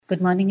Good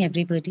morning,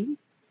 everybody.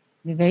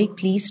 We're very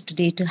pleased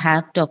today to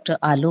have Dr.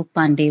 Alok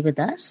Pandey with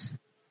us.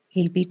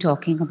 He'll be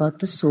talking about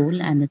the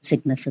soul and its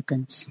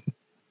significance.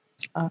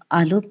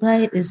 Alok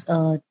Bhai is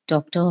a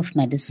doctor of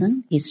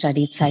medicine. He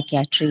studied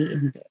psychiatry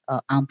in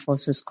the Armed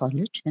Forces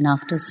College, and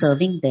after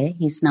serving there,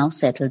 he's now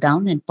settled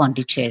down in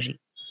Pondicherry.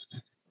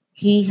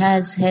 He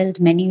has held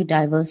many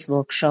diverse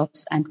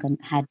workshops and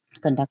had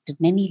conducted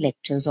many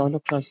lectures all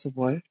across the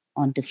world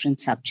on different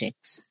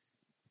subjects.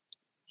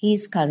 He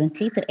is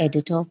currently the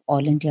editor of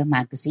All India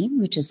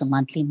Magazine, which is the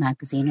monthly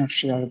magazine of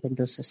Sri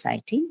Aurobindo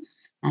Society,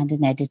 and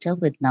an editor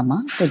with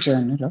Nama, the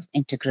Journal of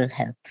Integral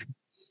Health.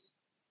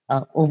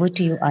 Over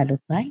to you, Alok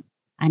Bhai,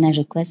 and I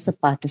request the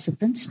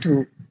participants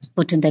to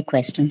put in their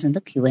questions in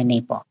the Q&A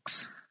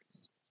box.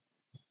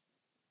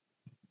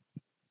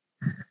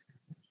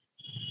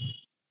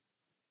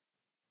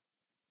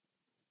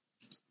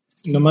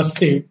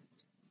 Namaste.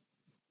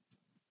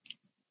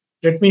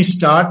 Let me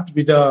start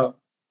with a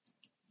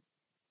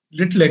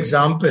little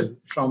example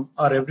from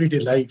our everyday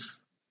life,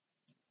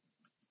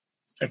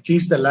 at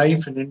least the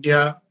life in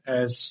India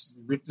as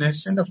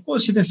witness, and of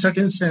course in a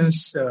certain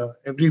sense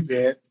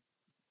everywhere.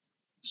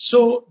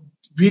 So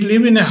we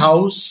live in a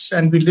house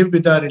and we live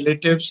with our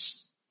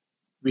relatives.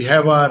 We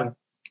have our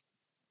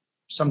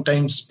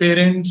sometimes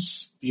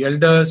parents, the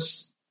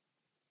elders,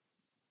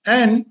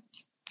 and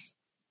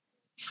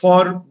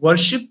for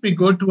worship we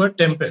go to a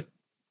temple.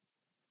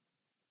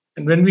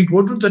 And when we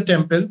go to the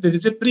temple, there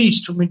is a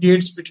priest who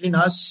mediates between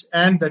us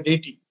and the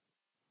deity.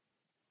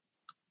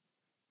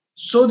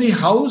 So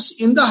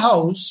in the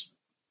house,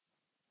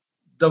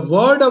 the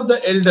word of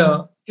the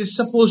elder is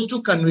supposed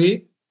to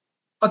convey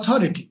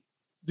authority.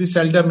 This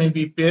elder may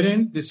be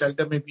parent, this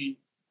elder may be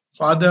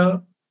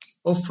father.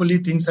 Hopefully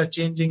things are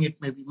changing,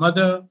 it may be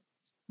mother.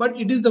 But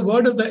it is the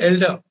word of the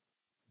elder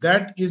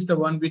that is the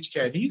one which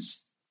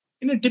carries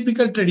in a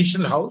typical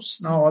traditional house.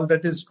 Now all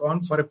that is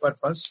gone for a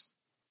purpose.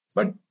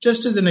 But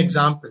just as an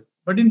example.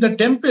 But in the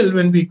temple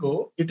when we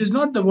go, it is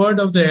not the word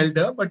of the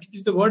elder, but it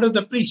is the word of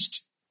the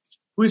priest,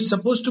 who is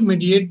supposed to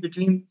mediate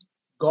between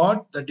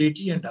God, the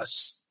deity, and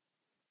us.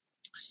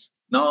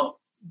 Now,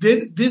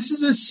 this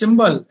is a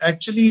symbol.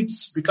 Actually,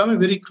 it's become a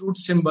very crude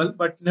symbol,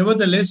 but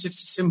nevertheless,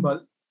 it's a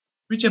symbol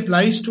which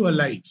applies to a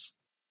life.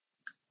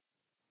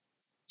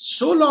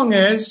 So long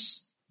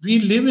as we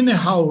live in a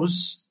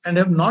house and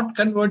have not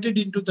converted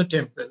into the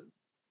temple,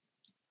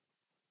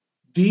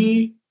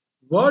 the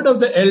word of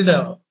the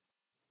elder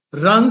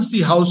runs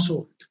the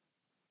household.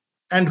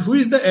 And who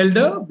is the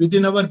elder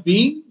within our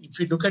being? If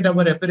we look at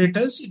our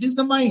apparatus, it is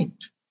the mind,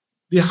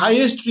 the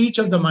highest reach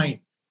of the mind.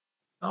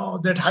 Now,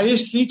 that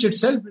highest reach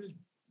itself will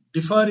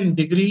differ in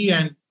degree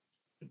and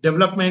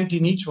development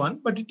in each one,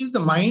 but it is the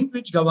mind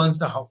which governs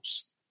the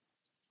house.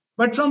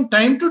 But from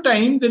time to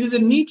time, there is a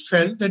need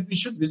felt that we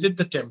should visit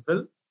the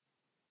temple.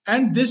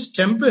 And this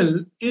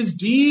temple is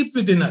deep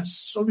within us.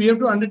 So we have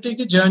to undertake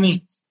a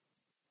journey.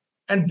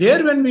 And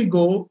there when we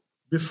go,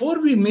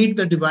 before we meet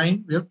the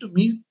divine, we have to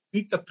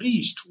meet the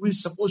priest who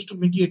is supposed to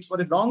mediate.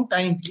 For a long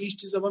time,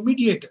 priest is our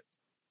mediator.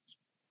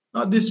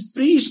 Now this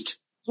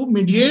priest who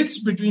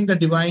mediates between the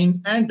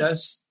divine and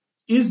us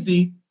is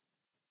the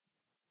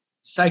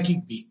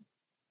psychic being.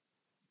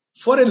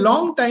 For a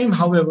long time,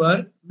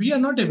 however, we are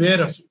not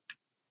aware of it.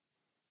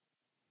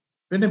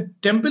 When a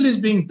temple is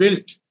being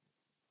built,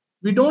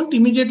 we don't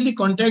immediately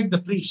contact the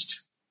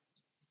priest.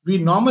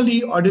 We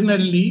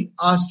ordinarily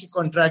ask a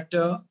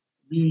contractor.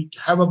 We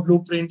have a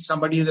blueprint,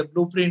 somebody has a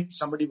blueprint,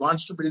 somebody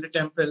wants to build a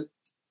temple,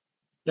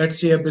 let's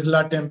say a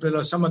Birla temple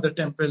or some other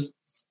temple,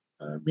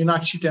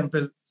 Meenakshi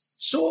temple.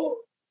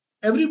 So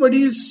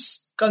everybody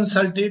is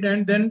consulted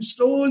and then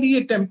slowly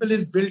a temple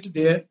is built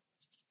there.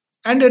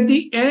 And at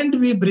the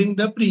end we bring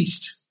the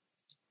priest.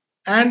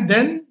 And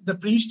then the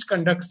priest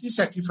conducts the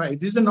sacrifice.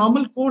 This is the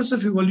normal course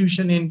of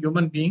evolution in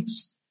human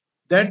beings,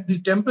 that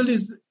the temple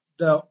is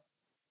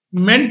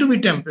meant to be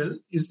temple,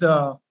 is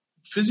the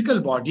physical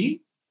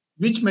body,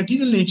 which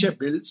material nature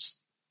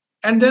builds,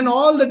 and then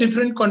all the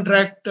different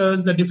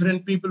contractors, the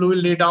different people who will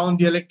lay down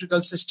the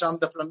electrical system,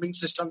 the plumbing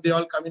system, they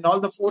all come in, all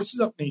the forces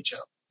of nature.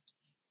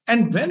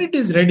 And when it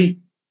is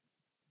ready,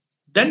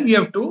 then we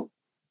have to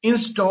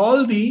install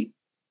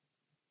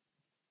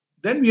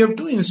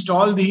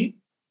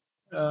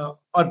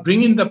or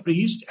bring in the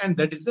priest, and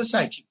that is the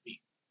psychic being.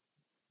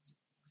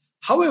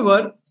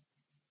 However,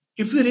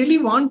 if we really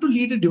want to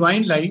lead a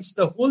divine life,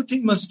 the whole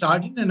thing must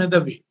start in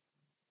another way.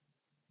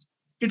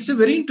 It's a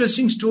very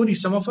interesting story.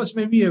 Some of us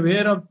may be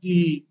aware of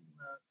the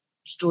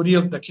story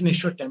of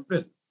Dakshineshwar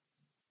temple.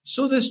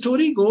 So the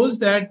story goes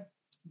that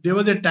there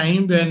was a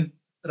time when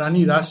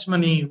Rani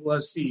Rasmani, who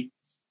was a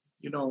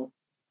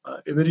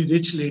very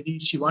rich lady,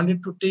 she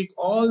wanted to take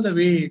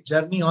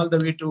journey all the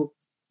way to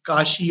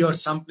Kashi or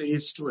some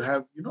place to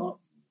have,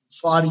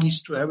 far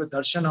east, to have a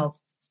darshan of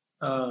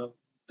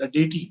the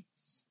deity,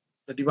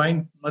 the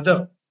divine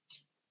mother.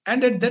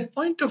 And at that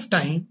point of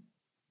time,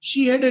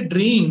 she had a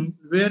dream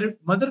where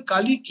Mother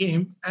Kali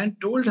came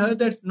and told her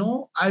that,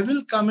 no, I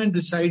will come and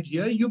reside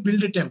here, you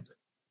build a temple.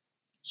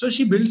 So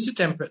she builds a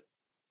temple.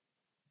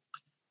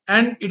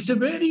 And it's a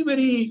very,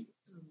 very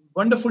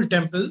wonderful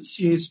temples.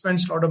 She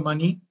spends a lot of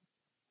money.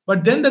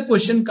 But then the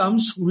question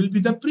comes, who will be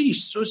the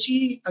priest? So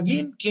she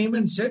again came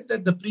and said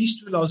that the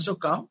priest will also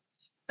come.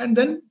 And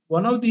then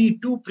one of the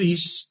two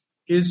priests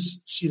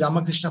is Sri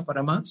Ramakrishna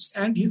Paramahans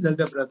and his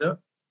elder brother.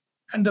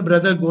 And the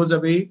brother goes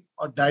away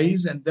or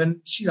dies, and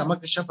then Sri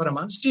Ramakrishna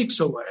Paramahans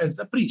takes over as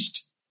the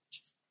priest.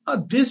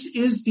 This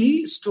is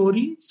the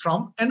story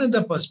from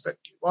another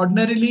perspective.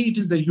 Ordinarily, it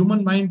is the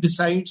human mind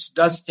decides,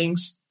 does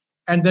things,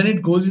 and then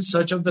it goes in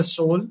search of the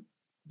soul,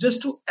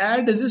 just to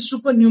add as a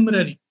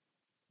supernumerary.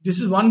 This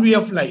is one way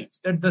of life,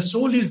 that the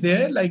soul is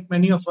there, like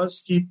many of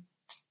us keep,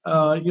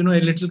 a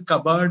little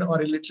cupboard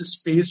or a little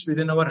space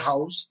within our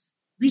house,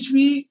 which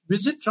we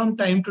visit from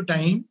time to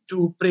time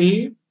to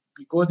pray.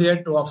 We go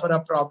there to offer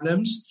our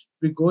problems.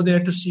 We go there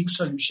to seek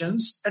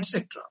solutions,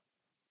 etc.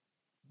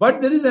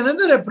 But there is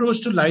another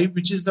approach to life,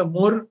 which is the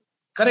more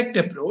correct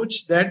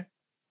approach, that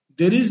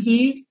there is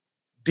the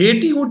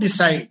deity who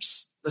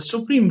decides, the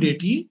supreme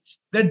deity,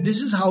 that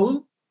this is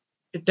how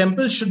a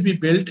temple should be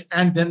built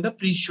and then the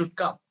priest should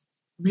come.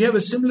 We have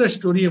a similar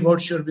story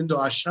about Sri Aurobindo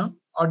Ashram.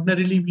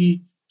 Ordinarily,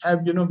 we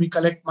have, we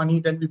collect money,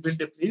 then we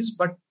build a place.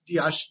 But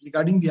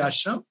regarding the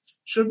ashram,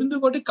 Sri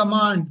Aurobindo got a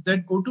command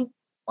that go to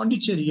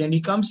Pondicherry, and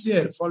he comes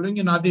there following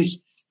an Adesh.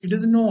 He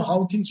doesn't know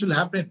how things will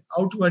happen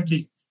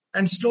outwardly.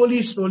 And slowly,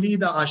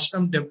 the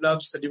ashram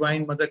develops, the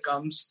Divine Mother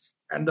comes,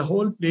 and the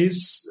whole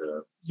place,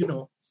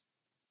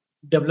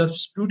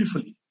 develops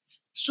beautifully.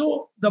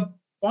 So the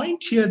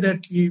point here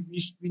that we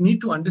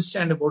need to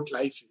understand about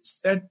life is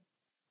that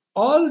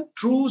all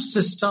true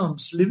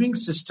systems, living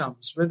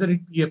systems, whether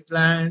it be a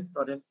plant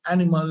or an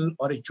animal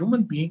or a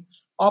human being,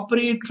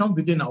 operate from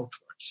within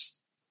outwards.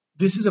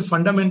 This is a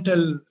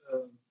fundamental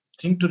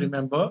thing to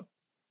remember.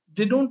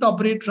 They don't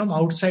operate from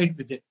outside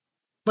within.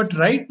 But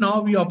right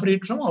now we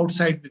operate from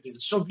outside within.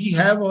 So we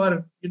have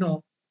our,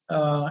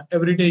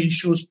 everyday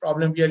issues,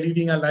 problem. We are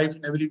leading our life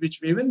in every which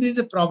way. When there is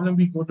a problem,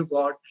 we go to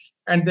God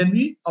and then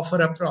we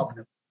offer a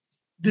problem.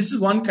 This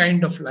is one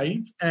kind of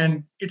life,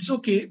 and it's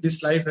okay.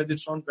 This life has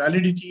its own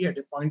validity at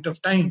a point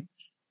of time.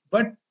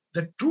 But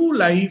the true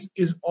life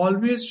is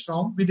always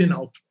from within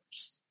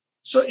outwards.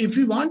 So if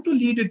we want to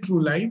lead a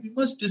true life, we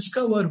must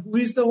discover who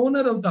is the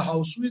owner of the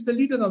house, who is the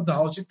leader of the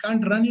house. It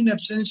can't run in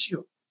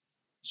absentio.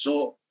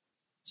 So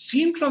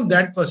seen from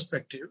that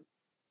perspective,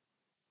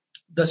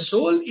 the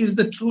soul is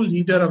the true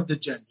leader of the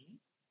journey.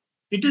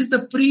 It is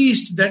the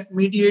priest that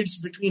mediates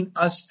between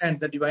us and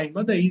the Divine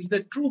Mother. He is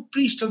the true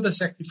priest of the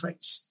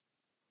sacrifice.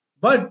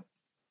 But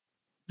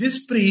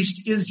this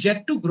priest is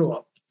yet to grow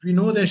up. We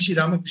know that Sri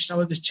Ramakrishna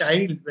was a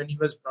child when he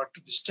was brought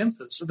to this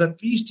temple. So the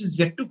priest is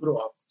yet to grow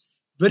up.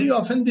 Very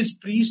often this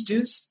priest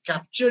is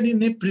captured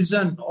in a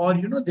prison, or,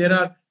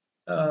 there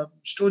are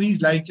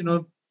stories like,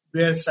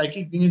 where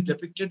psychic being is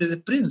depicted as a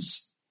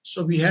prince.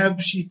 So we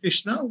have Sri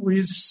Krishna who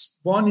is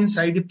born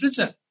inside a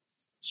prison.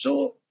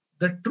 So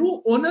the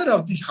true owner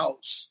of the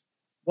house,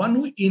 one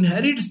who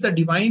inherits the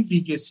divine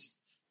legacy.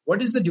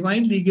 What is the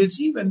divine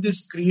legacy? When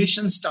this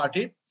creation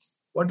started,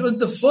 what was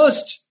the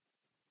first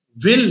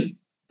will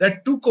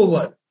that took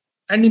over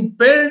and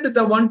impelled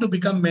the one to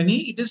become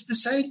many? It is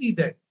precisely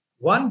that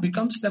one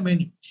becomes the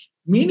many.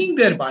 Meaning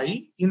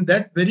thereby, in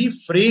that very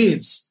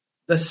phrase,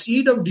 the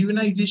seed of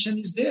divinization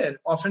is there.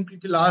 Often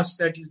people ask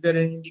that, is there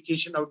an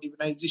indication of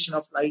divinization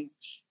of life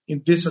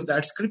in this or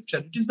that scripture?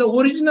 It is the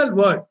original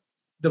word.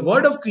 The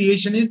word of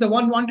creation is the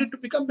one wanted to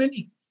become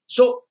many.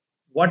 So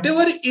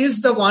whatever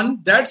is the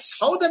one, that's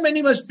how the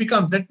many must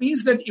become. That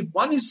means that if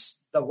one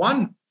is the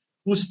one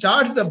who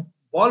starts the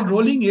ball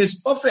rolling,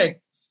 is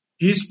perfect,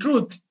 his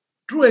truth,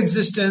 true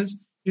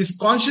existence, his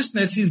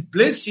consciousness, his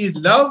bliss, his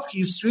love,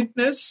 his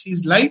sweetness,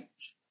 his light,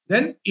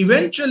 then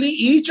eventually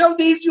each of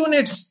these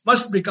units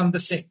must become the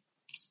same.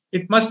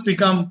 It must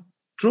become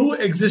true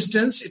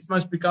existence. It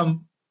must become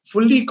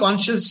fully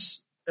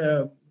conscious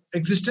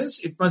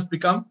existence. It must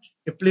become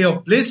a play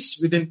of bliss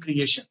within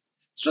creation.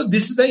 So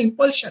this is the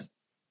impulsion.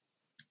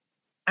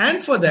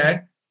 And for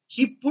that,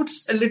 he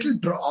puts a little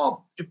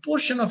drop, a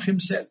portion of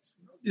himself.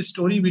 This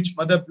story which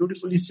Mother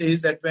beautifully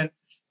says that when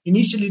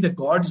initially the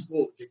gods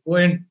they go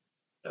and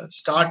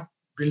start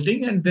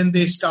building, and then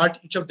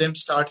each of them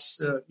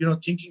starts,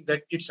 thinking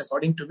that it's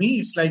according to me.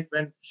 It's like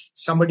when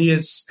somebody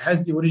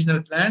has the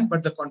original plan,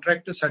 but the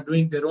contractors are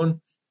doing their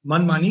own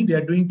manmani, they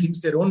are doing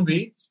things their own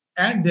way,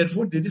 and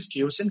therefore there is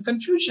chaos and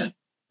confusion.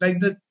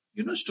 Like the,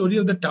 story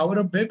of the Tower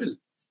of Babel.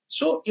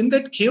 So in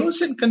that chaos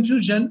and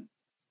confusion,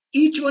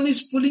 each one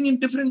is pulling in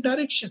different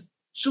direction.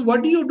 So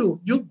what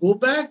do? You go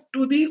back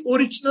to the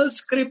original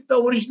script, the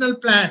original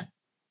plan.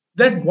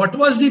 That what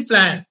was the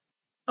plan?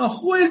 Now,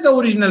 who is the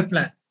original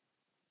plan?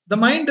 The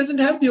mind doesn't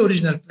have the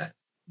original plan.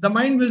 The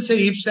mind will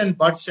say ifs and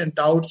buts and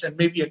doubts, and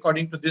maybe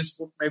according to this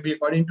book, maybe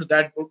according to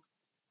that book.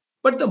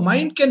 But the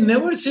mind can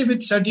never say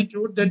with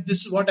certitude that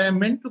this is what I am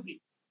meant to be.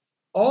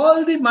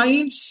 All the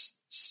mind's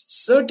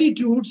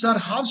certitudes are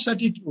half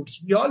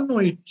certitudes. We all know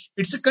it.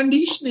 It's a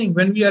conditioning.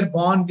 When we are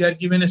born, we are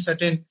given a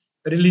certain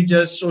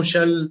religious,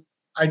 social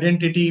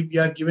identity. We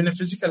are given a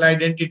physical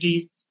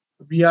identity.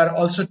 We are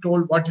also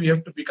told what we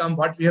have to become,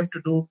 what we have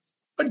to do.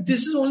 But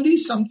this is only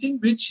something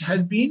which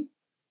has been,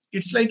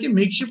 it's like a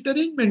makeshift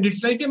arrangement.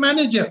 It's like a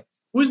manager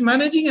who is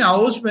managing a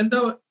house when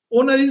the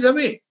owner is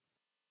away.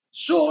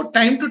 So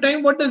time to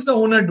time, what does the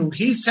owner do?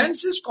 He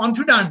sends his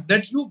confidant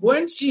that you go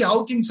and see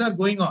how things are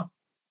going on.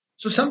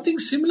 So something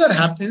similar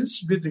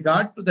happens with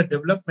regard to the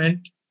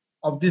development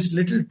of this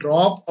little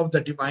drop of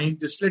the divine,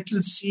 this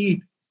little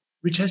seed,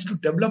 which has to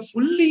develop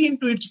fully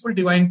into its full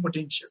divine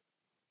potential.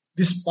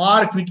 This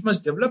spark which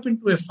must develop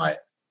into a fire.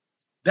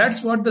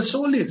 That's what the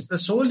soul is. The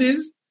soul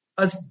is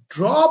a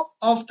drop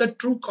of the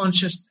true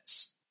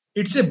consciousness.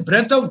 It's a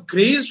breath of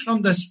grace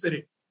from the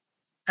spirit.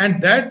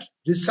 And that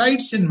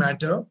resides in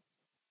matter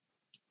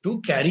to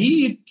carry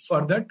it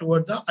further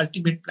toward the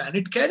ultimate plan.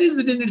 It carries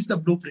within it the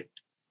blueprint.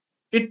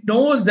 It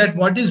knows that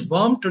what is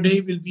worm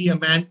today will be a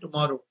man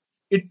tomorrow.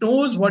 It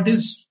knows what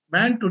is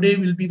man today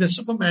will be the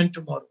Superman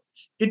tomorrow.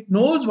 It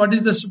knows what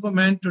is the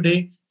Superman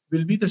today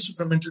will be the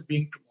supramental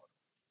being tomorrow.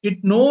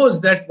 It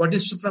knows that what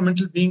is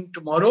supramental being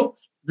tomorrow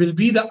will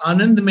be the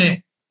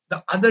Anandmay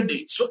the other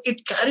day. So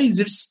it carries,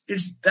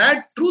 it's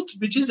that truth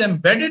which is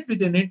embedded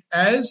within it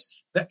as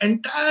the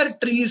entire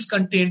tree is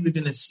contained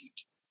within a seed.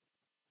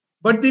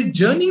 But the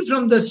journey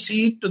from the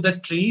seed to the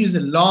tree is a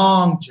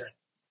long journey.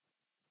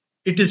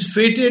 It is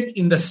fated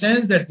in the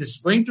sense that this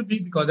is going to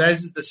be, because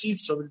as is the seed,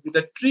 so will be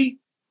the tree.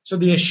 So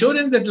the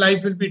assurance that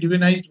life will be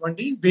divinized one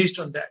day is based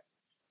on that.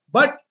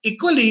 But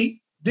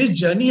equally, this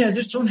journey has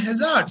its own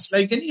hazards,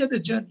 like any other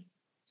journey.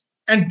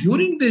 And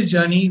during this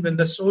journey, when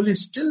the soul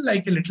is still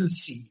like a little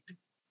seed,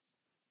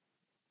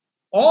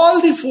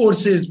 all the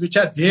forces which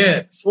are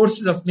there,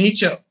 forces of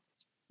nature,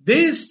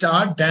 they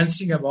start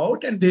dancing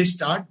about and they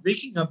start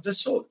waking up the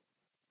soul.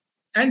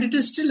 And it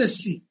is still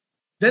asleep.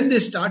 Then they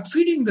start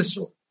feeding the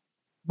soul.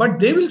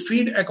 But they will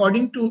feed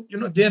according to,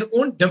 their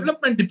own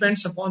development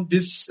depends upon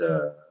this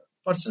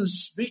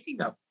person's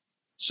waking up.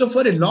 So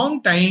for a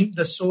long time,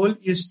 the soul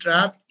is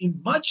trapped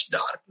in much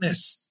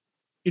darkness.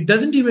 It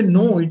doesn't even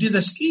know it is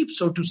asleep,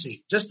 so to say.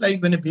 Just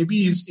like when a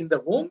baby is in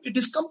the womb, it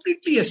is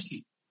completely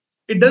asleep.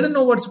 It doesn't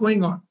know what's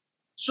going on.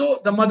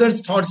 So the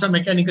mother's thoughts are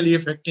mechanically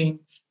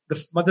affecting,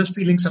 the mother's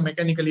feelings are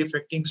mechanically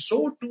affecting.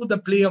 So too the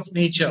play of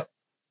nature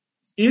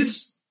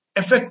is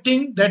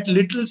affecting that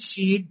little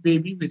seed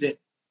baby within.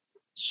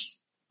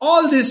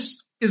 All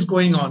this is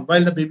going on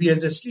while the baby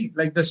is asleep,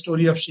 like the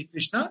story of Shri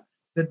Krishna,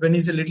 that when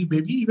he's a little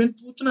baby, even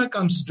Putana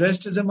comes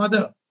dressed as a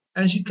mother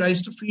and she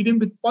tries to feed him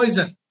with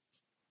poison.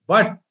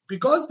 But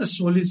because the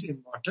soul is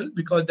immortal,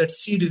 because that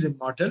seed is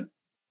immortal,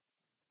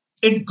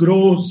 it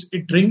grows,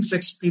 it drinks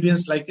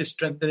experience like a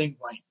strengthening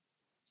wine.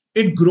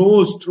 It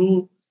grows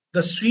through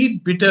the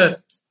sweet, bitter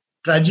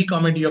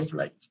tragicomedy of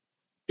life.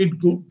 It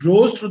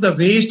grows through the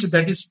waste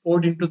that is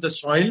poured into the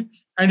soil,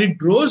 and it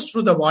grows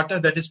through the water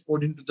that is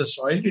poured into the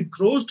soil. It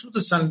grows through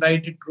the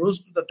sunlight, it grows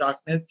through the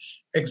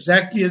darkness,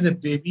 exactly as a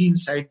baby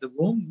inside the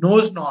womb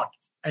knows not,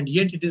 and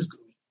yet it is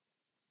growing.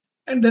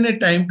 And then a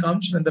time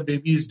comes when the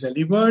baby is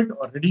delivered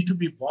or ready to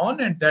be born,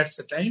 and that's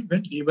the time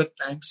when labor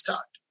pangs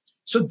start.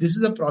 So this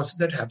is a process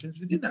that happens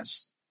within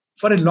us.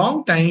 For a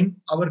long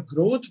time, our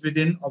growth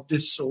within of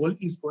this soul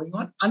is going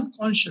on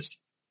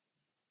unconsciously.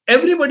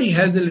 Everybody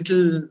has a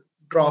little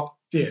drop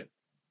there,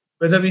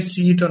 whether we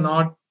see it or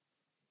not.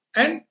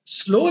 And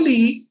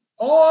slowly,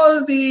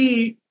 all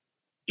the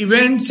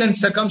events and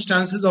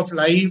circumstances of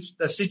life,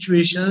 the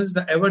situations,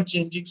 the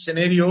ever-changing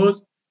scenarios,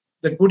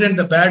 the good and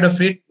the bad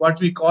of it, what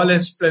we call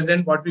as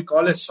pleasant, what we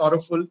call as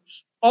sorrowful,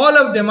 all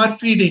of them are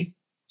feeding.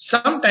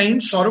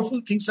 Sometimes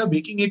sorrowful things are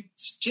making it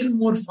still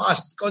more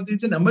fast because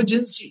there's an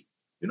emergency.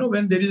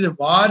 When there is a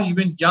war,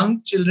 even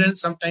young children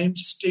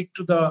sometimes take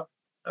to the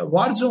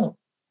war zone.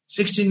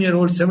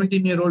 16-year-old,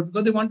 17-year-old,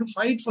 because they want to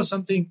fight for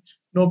something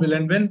noble.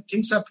 And when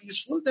things are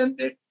peaceful, then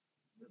they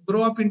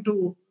grow up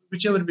into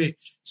whichever way.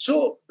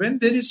 So when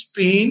there is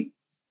pain,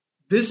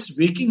 this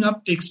waking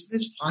up takes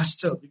place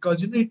faster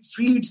because, it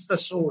feeds the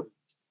soul.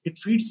 It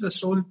feeds the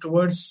soul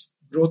towards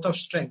growth of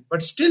strength.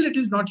 But still, it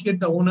is not yet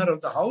the owner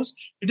of the house.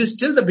 It is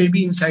still the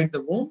baby inside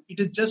the womb.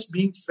 It is just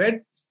being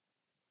fed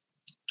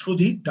through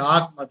the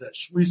dark mother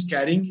who is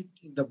carrying it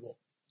in the womb.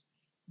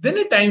 Then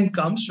a time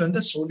comes when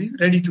the soul is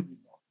ready to be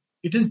born.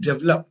 It is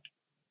developed.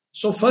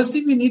 So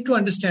firstly, we need to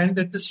understand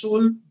that the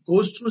soul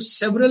goes through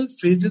several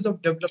phases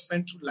of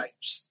development through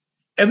lives.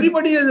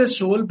 Everybody has a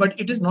soul, but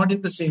it is not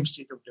in the same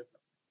state of development.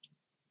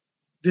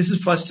 This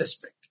is first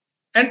aspect.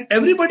 And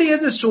everybody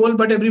has a soul,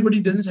 but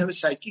everybody doesn't have a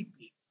psychic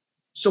being.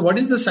 So what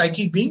is the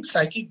psychic being?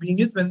 Psychic being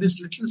is when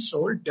this little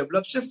soul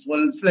develops a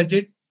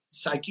full-fledged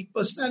psychic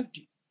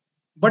personality.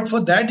 But for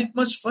that, it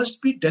must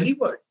first be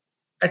delivered.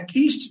 At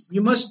least we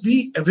must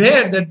be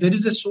aware that there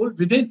is a soul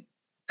within,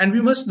 and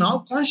we must now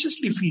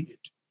consciously feed it.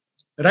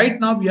 Right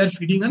now, we are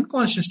feeding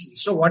unconsciously.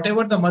 So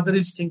whatever the mother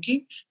is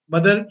thinking,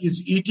 mother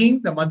is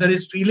eating, the mother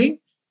is feeling,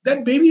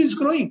 that baby is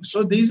growing.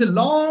 So there is a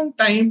long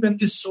time when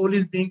this soul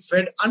is being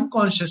fed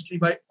unconsciously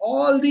by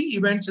all the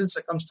events and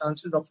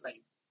circumstances of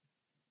life.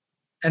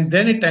 And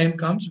then a time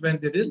comes when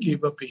there is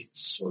labor pains.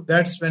 So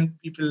that's when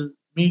people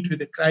meet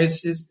with a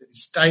crisis, there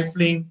is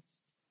stifling,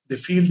 they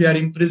feel they are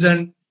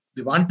imprisoned.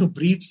 They want to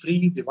breathe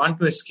free, they want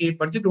to escape,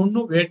 but they don't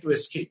know where to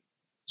escape.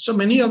 So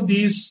many of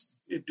these,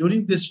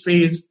 during this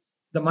phase,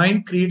 the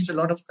mind creates a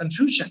lot of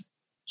confusion.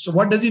 So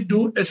what does it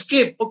do?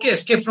 Escape. Okay,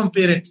 escape from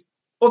parents.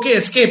 Okay,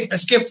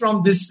 escape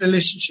from this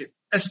relationship.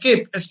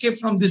 Escape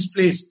from this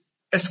place.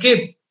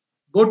 Escape,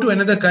 go to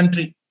another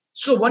country.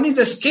 So one is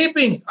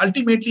escaping.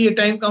 Ultimately, a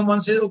time comes,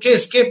 one says, okay,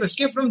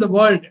 escape from the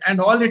world and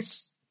all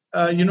its,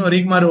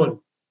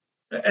 rigmarole.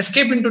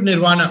 Escape into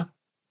nirvana.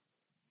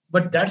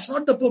 But that's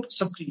not the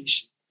purpose of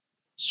creation.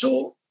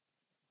 So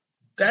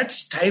that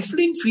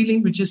stifling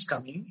feeling which is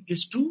coming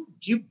is to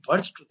give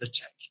birth to the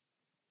child.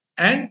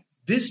 And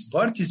this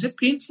birth is a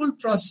painful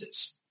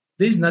process.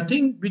 There is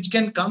nothing which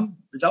can come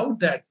without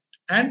that.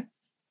 And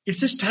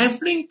it's a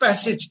stifling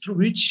passage through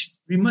which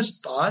we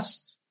must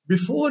pass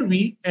before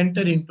we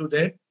enter into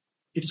that.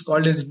 It's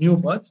called as new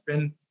birth,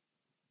 when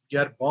we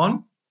are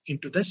born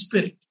into the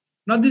spirit.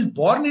 Now, this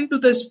born into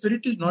the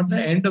spirit is not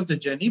the end of the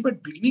journey,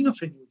 but beginning of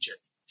a new journey.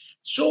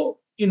 So,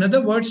 in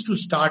other words, to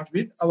start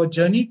with, our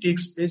journey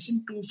takes place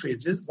in two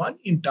phases. One,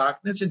 in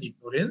darkness and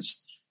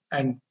ignorance.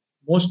 And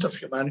most of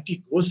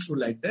humanity goes through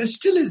like that,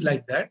 still is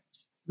like that,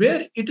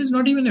 where it is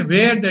not even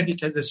aware that it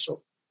has a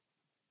soul.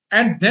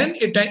 And then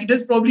it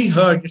has probably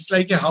heard. It's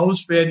like a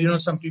house where,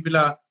 some people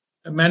are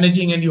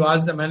managing and you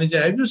ask the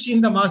manager, have you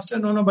seen the master?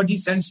 No, but he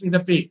sends me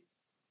the pay.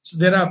 So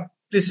there are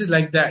places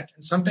like that.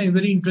 And sometimes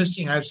very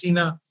interesting. I've seen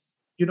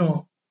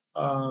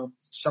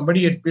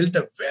somebody had built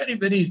a very,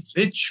 very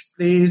rich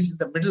place in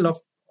the middle of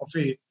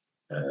a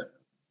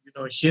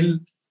hill,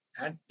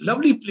 and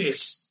lovely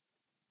place.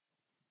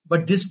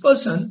 But this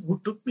person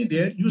who took me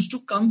there used to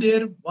come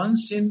there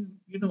once in,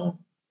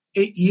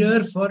 a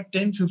year for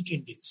 10,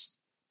 15 days.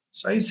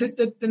 So I said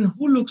that then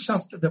who looks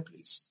after the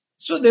place?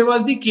 So there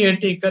was the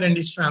caretaker and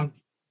his family.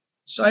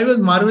 So I was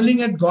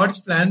marveling at God's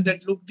plan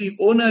that, look, the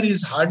owner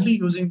is hardly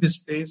using this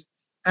place.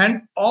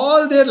 And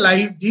all their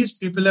life, these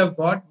people have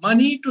got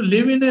money to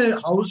live in a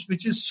house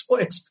which is so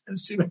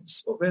expensive and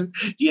so well.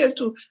 He has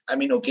to,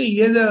 he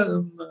has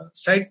a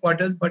side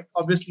quarters, but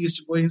obviously he has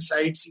to go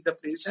inside, see the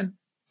place, and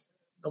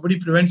nobody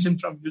prevents him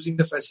from using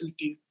the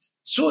facility.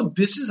 So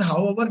this is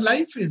how our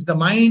life is. The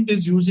mind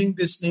is using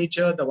this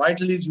nature, the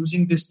vital is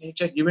using this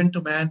nature given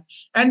to man,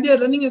 and they are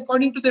running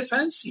according to their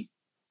fancy.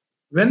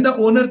 When the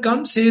owner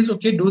comes, says,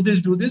 okay, do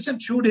this,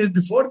 and few days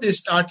before they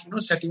start,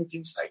 setting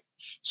things right.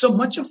 So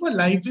much of our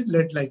life is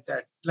led like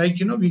that. Like,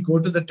 we go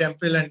to the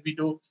temple and we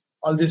do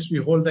all this, we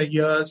hold the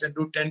ears and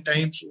do 10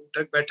 times,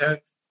 better,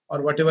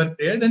 or whatever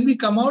prayer. Then we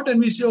come out and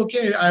we say,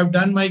 okay, I have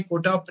done my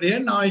quota of prayer.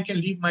 Now I can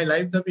live my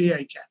life the way I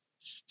can.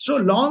 So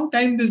long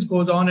time this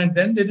goes on, and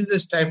then there is a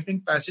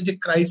stifling passage, a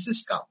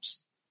crisis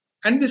comes.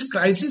 And this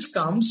crisis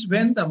comes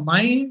when the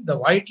mind, the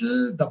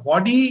vital, the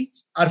body,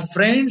 our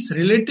friends,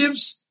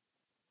 relatives,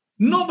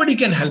 nobody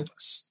can help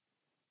us.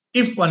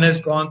 If one has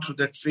gone through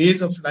that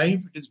phase of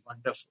life, it is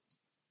wonderful.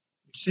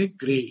 It's a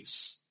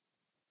grace.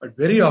 But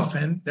very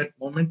often, that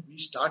moment we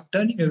start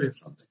turning away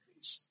from the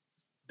grace.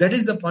 That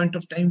is the point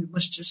of time we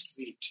must just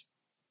wait.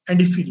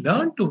 And if we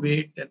learn to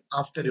wait, then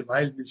after a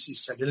while we'll see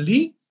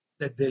suddenly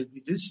that there will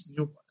be this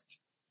new birth.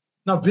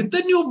 Now, with the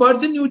new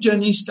birth, a new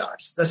journey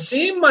starts. The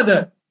same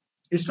mother,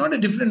 it's not a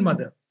different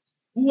mother,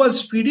 who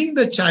was feeding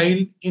the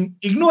child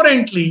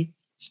ignorantly,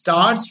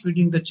 starts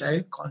feeding the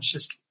child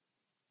consciously.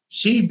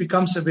 She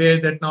becomes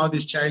aware that now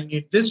this child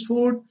needs this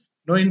food.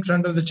 No, in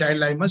front of the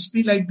child, I must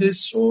be like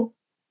this. So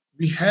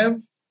we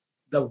have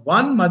the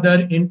one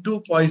mother in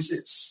two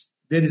voices.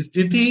 There is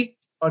Diti,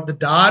 or the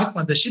dark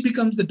mother. She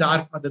becomes the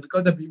dark mother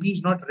because the baby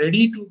is not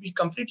ready to be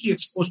completely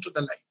exposed to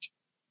the light.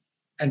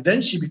 And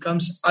then she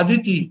becomes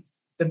Aditi,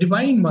 the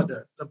divine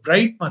mother, the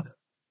bright mother.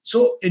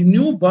 So a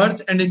new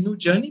birth and a new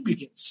journey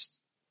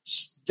begins.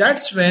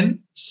 That's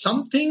when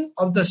something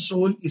of the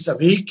soul is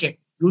awakened.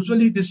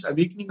 Usually this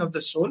awakening of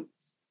the soul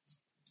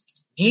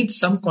needs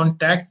some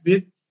contact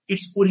with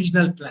its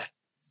original plan.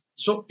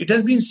 So it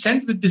has been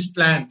sent with this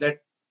plan that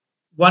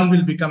one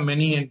will become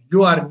many and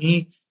you are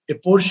me, a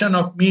portion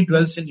of me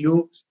dwells in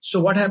you.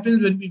 So what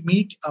happens when we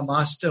meet a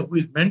master who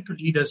is meant to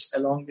lead us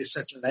along a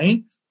certain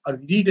line, or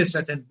we read a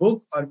certain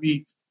book, or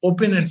we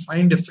open and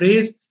find a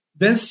phrase,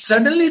 then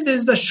suddenly there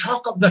is the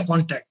shock of the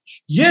contact.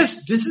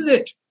 Yes, this is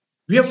it.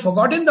 We have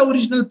forgotten the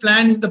original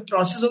plan in the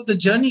process of the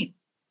journey.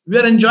 We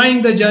are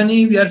enjoying the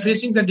journey. We are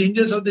facing the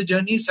dangers of the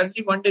journey.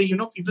 Suddenly one day,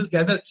 people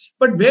gather.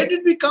 But where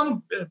did we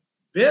come?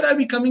 Where are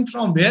we coming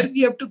from? Where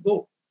we have to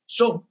go?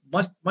 So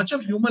much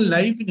of human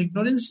life in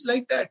ignorance is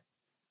like that.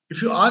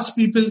 If you ask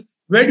people,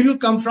 where do you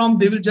come from?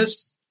 They will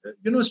just,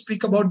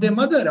 speak about their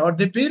mother or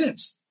their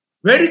parents.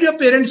 Where did your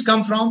parents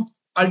come from?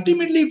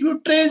 Ultimately, if you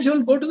trace, you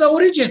will go to the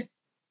origin.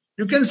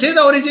 You can say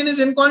the origin is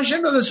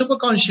inconscient or the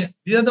superconscient.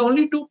 These are the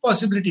only two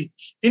possibilities.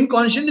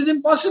 Inconscient is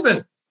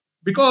impossible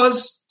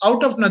because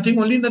out of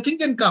nothing, only nothing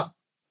can come.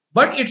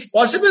 But it's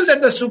possible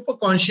that the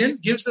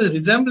superconscient gives the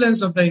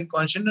resemblance of the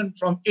inconscient and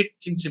from it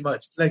things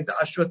emerge, like the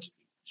Ashwat.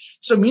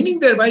 So meaning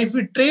thereby, if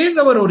we trace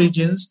our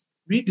origins,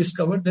 we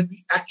discover that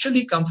we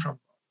actually come from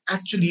God.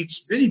 Actually,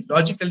 it's very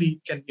logically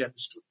it can be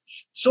understood.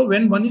 So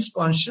when one is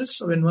conscious,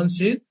 so when one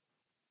says,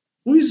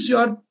 who is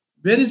your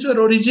Where is your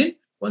origin?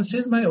 One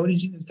says, my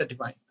origin is the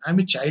divine. I'm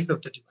a child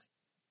of the divine.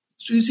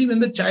 So you see, when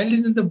the child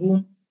is in the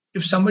womb,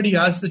 if somebody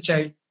asks the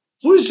child,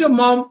 who is your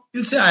mom?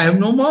 He'll say, I have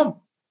no mom.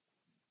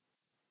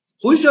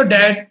 Who is your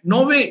dad?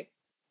 No way.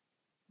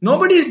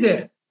 Nobody is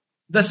there.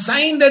 The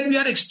sign that we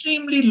are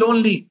extremely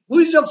lonely. Who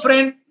is your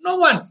friend? No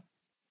one.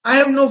 I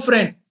have no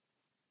friend.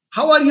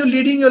 How are you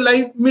leading your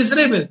life?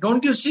 Miserable.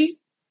 Don't you see?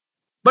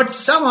 But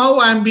somehow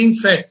I am being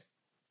fed.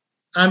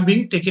 I am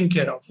being taken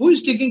care of. Who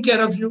is taking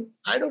care of you?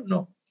 I don't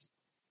know.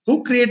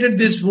 Who created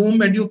this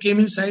womb and you came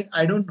inside?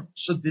 I don't know.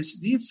 So this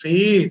is the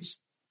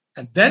phase.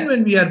 And then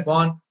when we are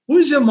born, who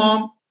is your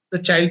mom? The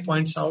child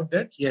points out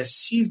that, yes,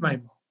 she's my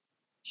mom.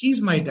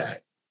 He's my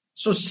dad.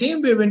 So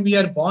same way when we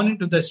are born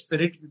into the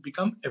spirit, we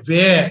become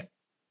aware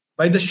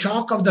by the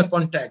shock of the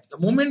contact. The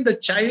moment the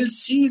child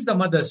sees the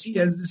mother, see,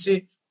 as they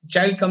say, the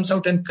child comes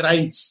out and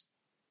cries.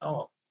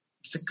 Oh,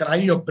 it's a cry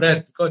of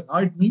breath because now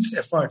it means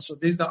effort. So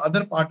there's the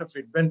other part of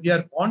it. When we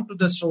are born to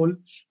the soul,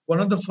 one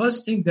of the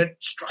first things that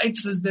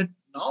strikes us that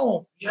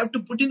now we have to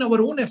put in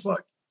our own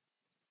effort.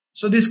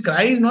 So this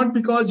cry is not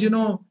because,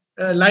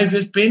 life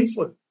is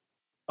painful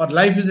or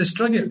life is a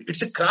struggle.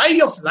 It's a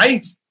cry of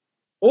life.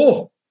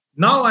 Oh,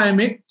 now I am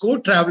a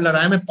co-traveler.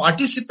 I am a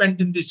participant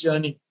in this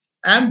journey.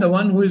 I am the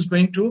one who is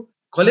going to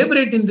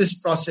collaborate in this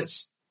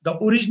process. The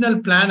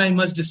original plan I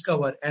must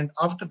discover. And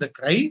after the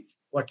cry,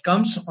 what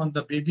comes on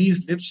the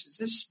baby's lips is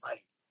a smile.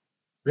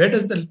 Where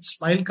does the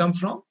smile come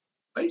from?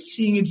 By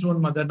seeing its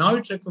own mother. Now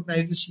it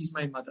recognizes she's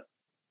my mother.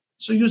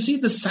 So you see,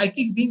 the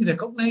psychic being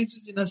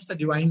recognizes in us the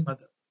divine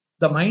mother.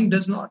 The mind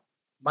does not.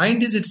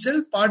 Mind is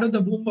itself part of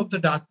the womb of the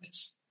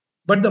darkness.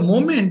 But the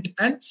moment,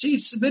 and see,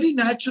 it's very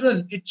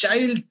natural. A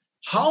child,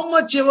 how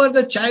much ever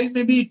the child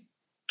may be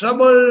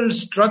troubled,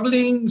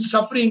 struggling,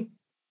 suffering,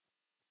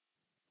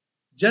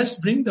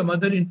 just bring the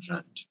mother in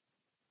front.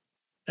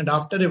 And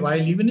after a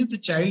while, even if the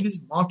child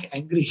is mock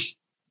angry,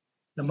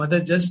 the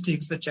mother just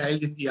takes the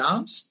child in the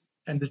arms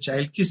and the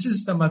child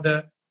kisses the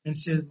mother and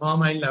says,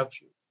 Mom, I love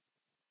you.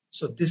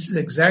 So this is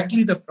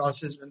exactly the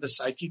process when the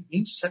psychic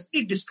being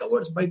suddenly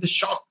discovers by the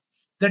shock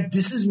that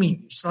this is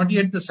me. It's not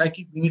yet the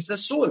psychic being, it's the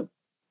soul.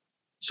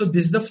 So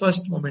this is the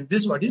first moment.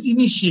 This is what is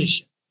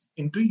initiation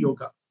into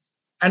yoga.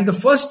 And the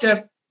first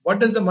step, what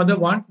does the mother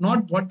want?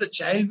 Not what the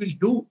child will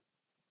do,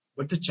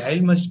 but the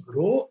child must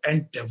grow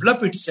and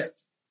develop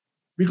itself.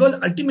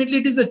 Because ultimately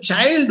it is the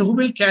child who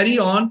will carry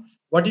on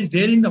what is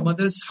there in the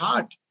mother's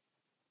heart.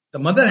 The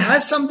mother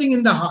has something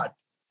in the heart.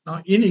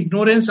 Now, in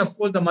ignorance, of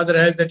course, the mother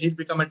has that he'll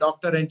become a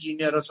doctor,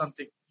 engineer or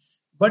something.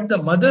 But the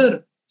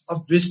mother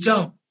of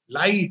wisdom,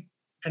 light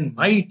and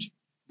might,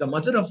 the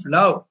mother of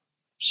love,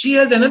 she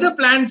has another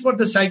plan for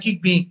the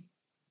psychic being.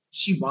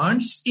 She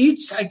wants each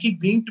psychic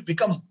being to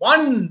become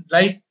one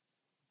like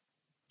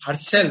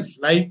herself,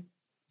 like,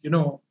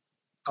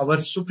 our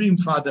Supreme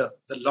Father,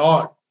 the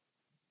Lord.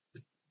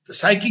 The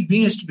psychic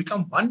being has to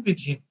become one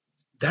with him.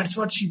 That's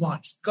what she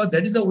wants, because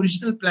that is the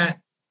original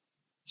plan.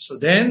 So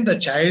then the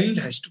child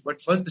has to,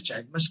 but first the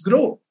child must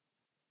grow.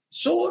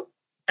 So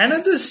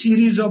another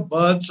series of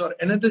births or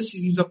another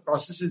series of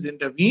processes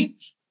intervene,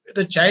 where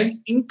the child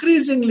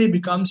increasingly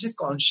becomes a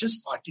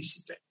conscious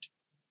participant.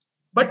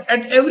 But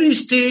at every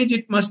stage,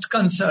 it must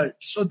consult.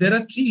 So there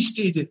are 3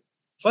 stages.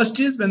 First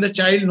is when the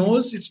child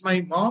knows it's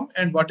my mom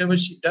and whatever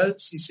she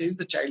does, she says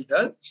the child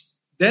does.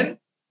 Then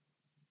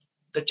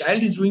the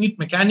child is doing it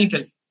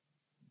mechanically.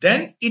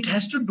 Then it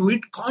has to do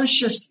it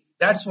consciously.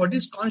 That's what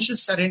is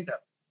conscious surrender.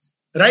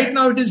 Right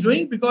now it is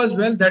doing because,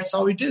 well, that's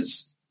how it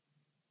is.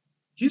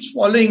 He's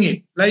following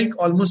it like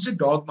almost a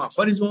dogma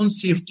for his own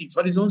safety,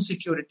 for his own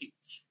security.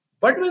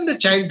 But when the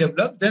child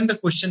develops, then the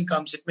question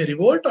comes, it may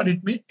revolt or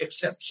it may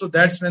accept. So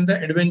that's when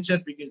the adventure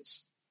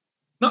begins.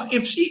 Now,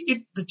 if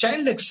the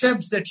child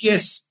accepts that,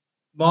 yes,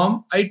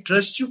 Mom, I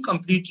trust you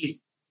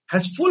completely,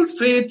 has full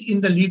faith in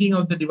the leading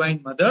of the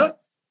Divine Mother,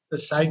 the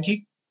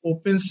psychic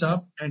opens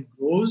up and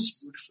grows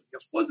beautifully.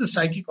 Of course, the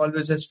psychic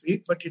always has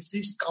faith, but it's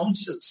these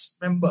councils,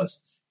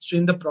 members. So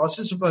in the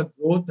process of our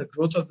growth, the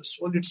growth of the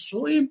soul, it's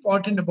so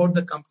important about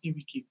the company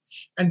we keep.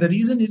 And the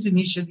reason is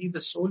initially the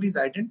soul is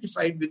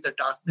identified with the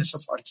darkness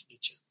of earth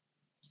nature.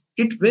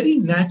 It very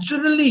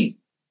naturally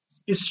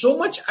is so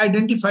much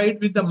identified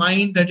with the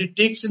mind that it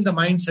takes in the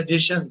mind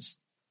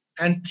suggestions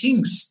and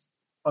thinks,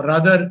 or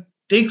rather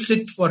takes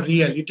it for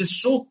real. It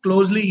is so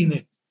closely in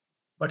it.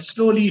 But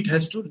slowly it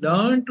has to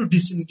learn to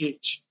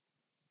disengage.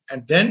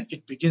 And then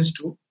it begins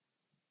to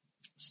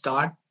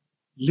start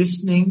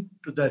listening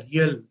to the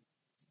real,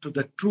 to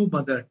the true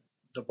mother,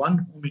 the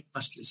one whom it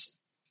must listen.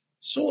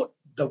 So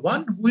the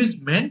one who is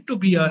meant to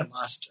be our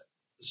master,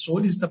 the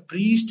soul is the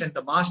priest and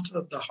the master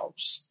of the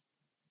house.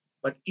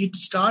 But it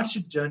starts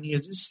its journey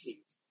as a slave.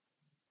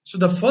 So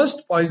the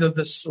first poise of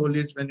the soul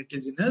is when it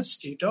is in a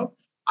state of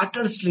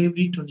utter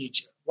slavery to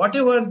nature.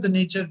 Whatever the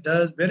nature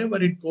does,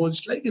 wherever it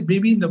goes, like a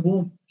baby in the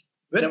womb.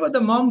 Wherever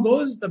the mom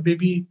goes, the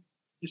baby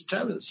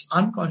travels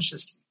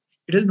unconsciously.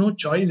 It has no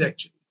choice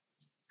actually.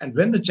 And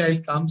when the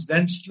child comes,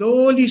 then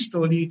slowly,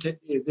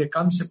 there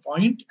comes a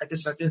point at a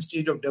certain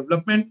stage of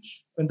development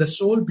when the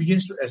soul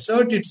begins to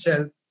assert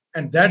itself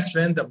And that's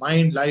when the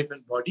mind, life,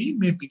 and body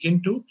may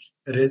begin to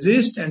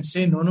resist and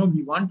say, no,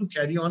 we want to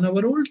carry on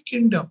our old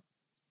kingdom.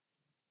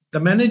 The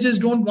managers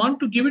don't want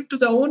to give it to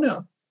the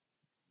owner.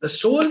 The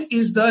soul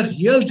is the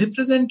real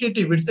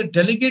representative. It's the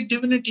delegate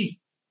divinity.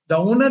 The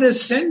owner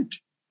has sent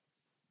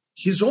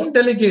his own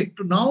delegate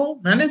to now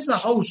manage the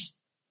house.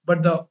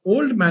 But the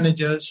old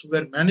managers who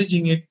were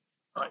managing it,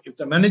 if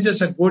the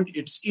managers are good,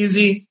 it's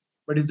easy.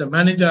 But if the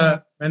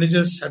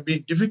managers have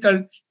been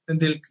difficult, then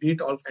they'll create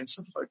all kinds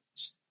of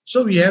hurdles.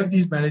 So we have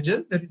these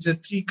managers. There is a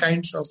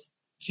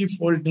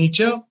threefold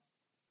nature.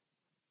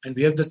 And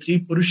we have the three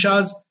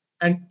Purushas.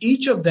 And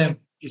each of them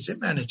is a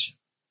manager.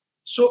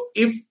 So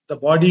if the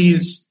body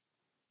is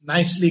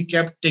nicely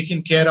kept,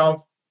 taken care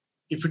of,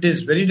 if it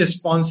is very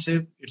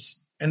responsive,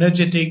 it's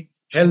energetic,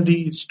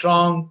 healthy,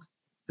 strong,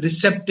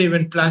 receptive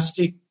and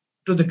plastic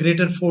to the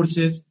greater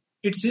forces,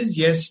 it says,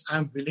 yes,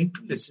 I'm willing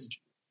to listen to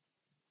you.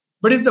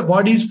 But if the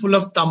body is full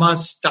of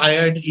tamas,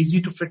 tired,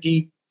 easy to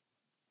fatigue,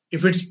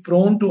 if it's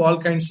prone to all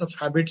kinds of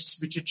habits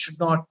which it should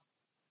not,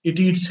 it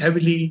eats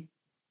heavily,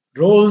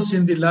 rolls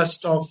in the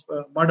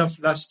mud of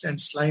lust and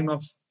slime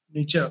of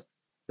nature,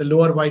 the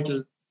lower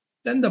vital,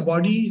 then the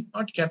body is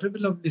not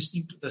capable of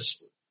listening to the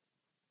soul.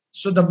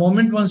 So the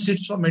moment one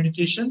sits for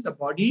meditation, the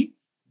body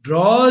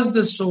draws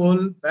the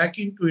soul back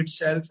into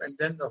itself, and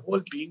then the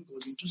whole being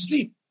goes into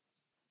sleep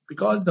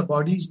because the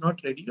body is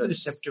not ready or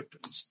receptive to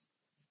listen.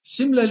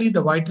 Similarly,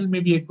 the vital may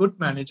be a good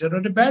manager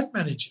or a bad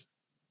manager.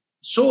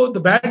 So the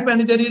bad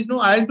manager is, no,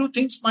 I'll do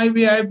things my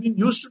way. I've been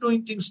used to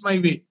doing things my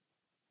way.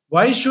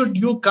 Why should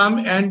you come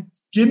and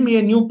give me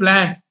a new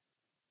plan?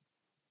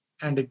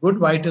 And a good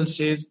vital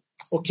says,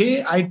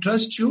 okay, I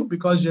trust you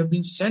because you have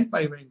been sent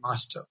by my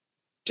master.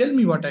 Tell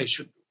me what I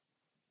should do.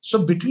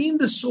 So between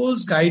the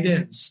soul's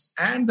guidance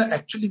and the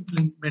actual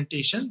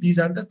implementation, these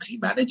are the three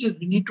managers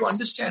we need to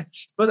understand.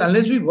 Because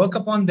unless we work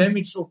upon them,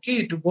 it's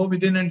okay to go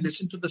within and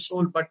listen to the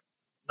soul, but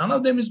none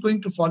of them is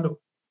going to follow.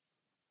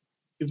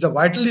 If the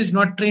vital is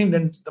not trained,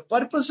 and the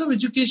purpose of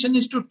education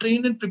is to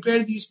train and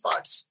prepare these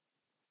parts.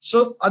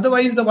 So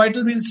otherwise the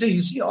vital will say,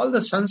 you see all the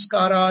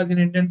sanskaras in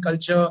Indian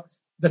culture,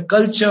 the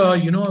culture,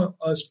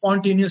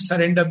 spontaneous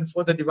surrender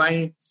before the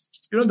divine.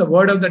 The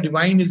word of the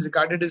divine is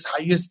regarded as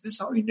highest. This is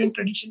how Indian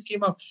tradition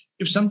came up.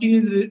 If something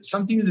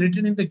is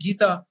written in the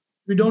Gita,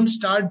 we don't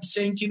start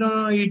saying,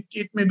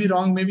 it may be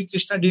wrong, maybe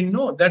Krishna didn't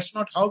know. That's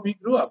not how we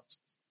grew up.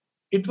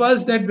 It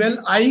was that,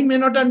 well, I may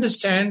not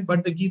understand,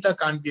 but the Gita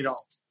can't be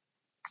wrong.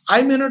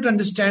 I may not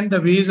understand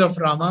the ways of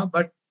Rama,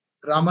 but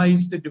Rama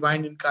is the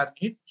divine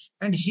incarnate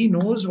and he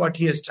knows what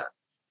he has done.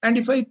 And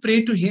if I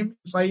pray to him,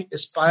 if I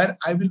aspire,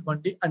 I will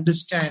one day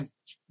understand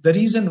the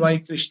reason why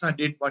Krishna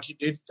did what he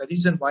did, the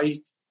reason why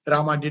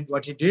Rama did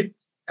what he did,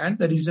 and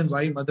the reason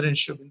why Mother and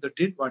Sri Aurobindo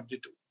did what they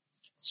do.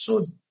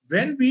 So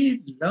when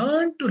we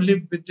learn to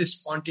live with this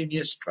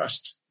spontaneous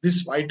trust,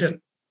 this vital,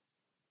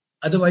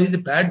 otherwise the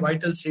bad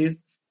vital says,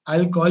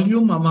 I'll call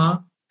you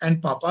Mama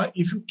and Papa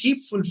if you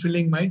keep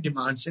fulfilling my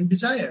demands and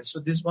desires. So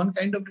this one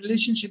kind of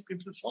relationship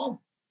people form.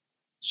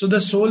 So the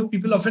soul,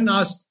 people often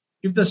ask,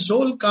 if the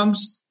soul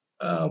comes,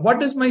 what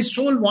does my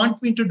soul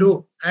want me to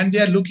do? And they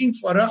are looking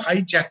for a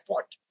high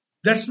jackpot.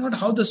 That's not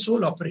how the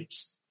soul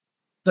operates.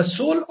 The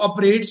soul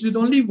operates with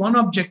only one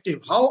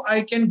objective, how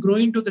I can grow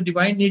into the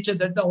divine nature.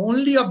 That's the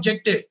only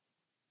objective.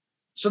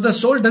 So the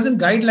soul doesn't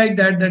guide like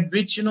that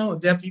which,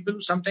 there are people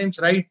who sometimes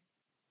write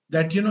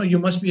that, you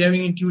must be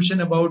having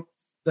intuition about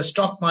the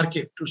stock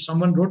market. To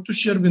someone wrote to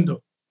Sri Aurobindo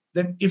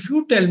that if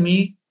you tell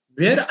me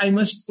where I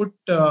must put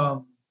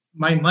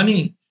my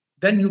money,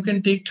 then you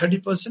can take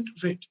 30%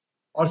 of it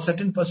or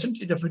certain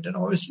percentage of it, and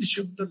obviously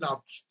Sri Aurobindo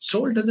laughed.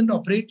 Soul doesn't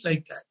operate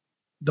like that.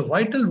 The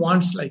vital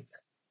wants like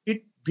that.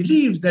 It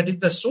believes that if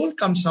the soul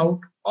comes out,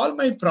 all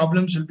my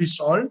problems will be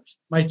solved.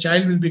 My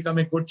child will become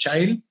a good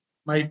child.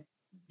 My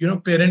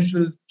parents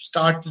will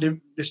start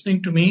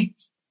listening to me.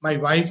 My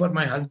wife or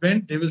my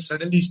husband, they will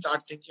suddenly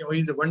start thinking, oh,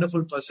 he's a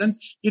wonderful person.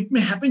 It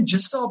may happen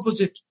just the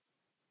opposite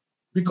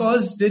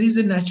because there is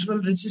a natural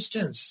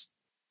resistance.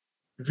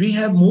 We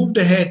have moved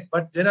ahead,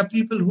 but there are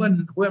people who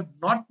have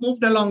not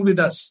moved along with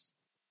us.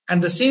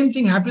 And the same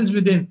thing happens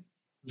within.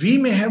 We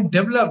may have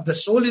developed, the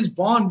soul is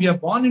born, we are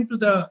born into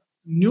the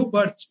new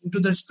birth, into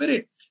the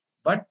spirit,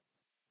 but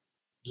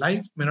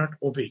life may not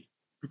obey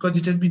because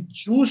it has been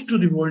used to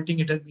revolting,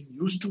 it has been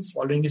used to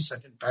following a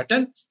certain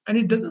pattern, and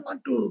it doesn't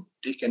want to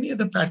take any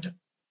other pattern.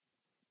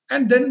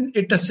 And then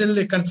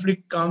a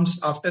conflict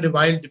comes after a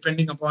while,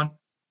 depending upon,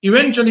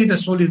 eventually the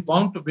soul is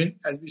bound to win,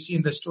 as we see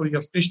in the story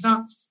of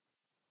Krishna.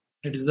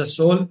 It is the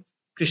soul,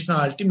 Krishna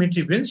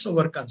ultimately wins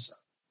over Kansa.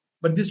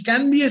 But this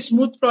can be a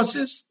smooth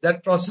process.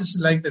 That process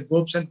is like the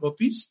gopis and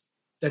gopis,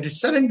 that it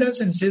surrenders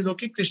and says,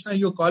 okay, Krishna,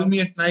 you call me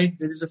at night,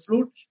 there is a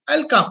flute,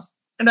 I'll come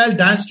and I'll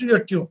dance to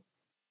your tune.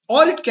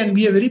 Or it can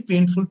be a very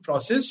painful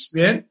process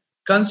where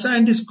Kansa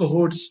and his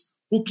cohorts,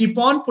 who keep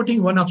on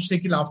putting one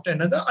obstacle after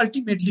another,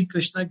 ultimately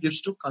Krishna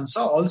gives to Kansa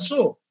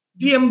also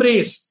the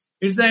embrace.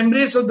 It's the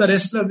embrace of the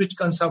wrestler which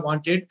Kansa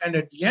wanted. And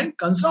at the end,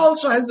 Kansa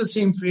also has the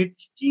same fate.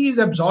 He is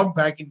absorbed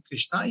back in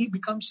Krishna. He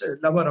becomes a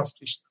lover of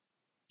Krishna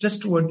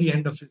just toward the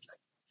end of his life.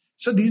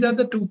 So these are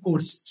the two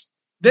courses.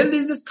 Then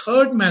there is a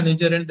third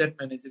manager, and that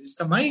manager is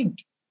the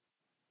mind.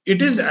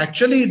 It is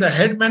actually the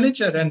head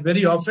manager, and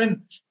very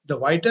often the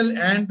vital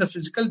and the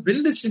physical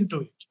will listen to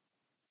it.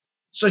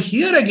 So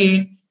here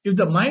again, if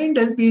the mind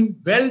has been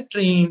well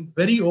trained,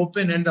 very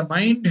open, and the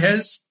mind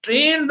has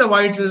trained the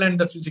vital and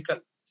the physical,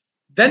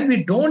 then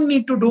we don't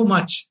need to do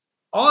much.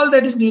 All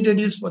that is needed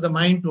is for the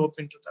mind to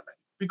open to the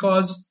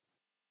light.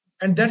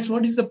 And that's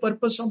what is the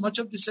purpose of much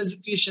of this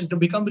education, to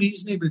become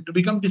reasonable, to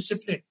become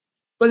disciplined.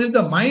 Because if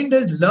the mind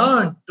has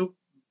learned to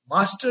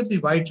master the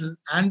vital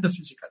and the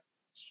physical,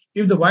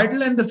 if the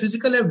vital and the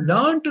physical have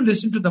learned to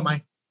listen to the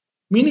mind,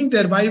 meaning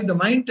thereby if the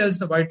mind tells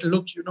the vital,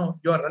 look,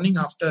 you are running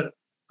after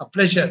a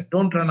pleasure,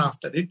 don't run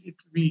after it, it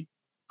will be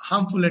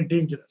harmful and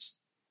dangerous.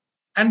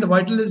 And the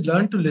vital has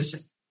learned to listen.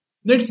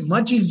 Then it's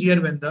much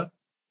easier when the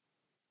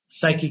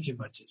psychic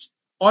emerges.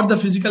 Or the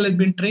physical has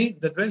been trained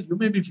that, well, you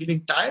may be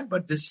feeling tired,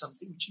 but this is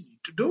something which you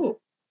need to do.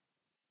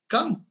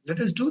 Come, let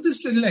us do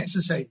this little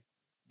exercise.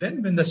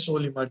 Then when the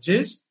soul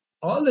emerges,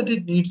 all that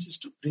it needs is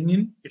to bring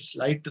in its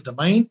light to the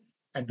mind,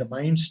 and the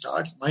mind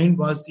starts. Mind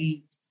was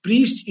the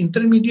priest,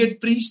 intermediate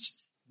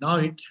priest. Now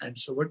it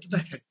hands over to the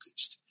head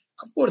priest.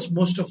 Of course,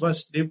 most of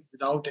us live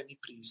without any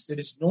priest. There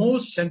is no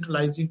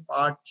centralizing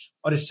part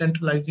or a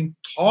centralizing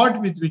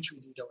thought with which we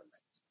lead our life.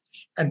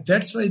 And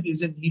that's why there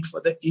is a need for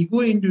the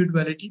ego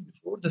individuality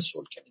before the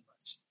soul can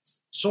emerge.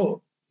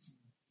 So,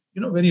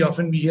 very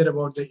often we hear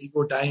about the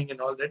ego dying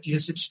and all that.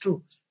 Yes, it's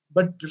true.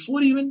 But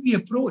before even we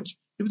approach,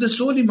 if the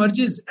soul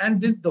emerges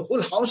and then the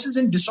whole house is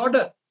in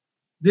disorder,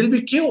 there will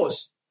be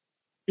chaos.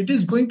 It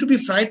is going to be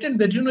frightened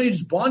that,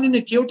 it's born in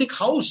a chaotic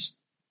house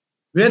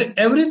where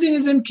everything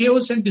is in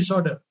chaos and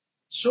disorder.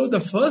 So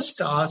the first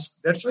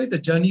task, that's why the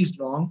journey is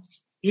long,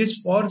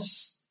 is for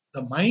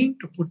the mind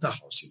to put the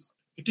house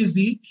in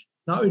order.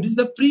 Now it is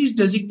the priest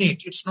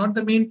designate. It's not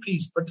the main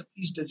priest, but the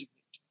priest designate.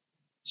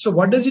 So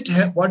what does it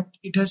have? What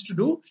it has to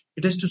do?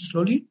 It has to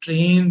slowly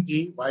train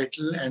the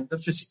vital and the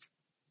physical.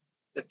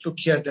 That look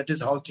here, that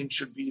is how things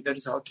should be. That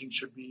is how things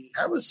should be.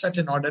 Have a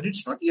certain order.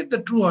 It's not yet the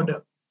true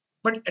order,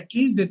 but at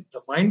least the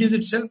mind is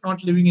itself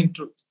not living in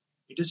truth.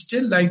 It is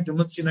still like the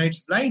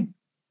Dumuttinate's blind,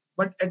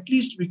 but at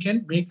least we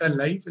can make our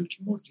life a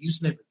little more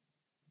reasonable.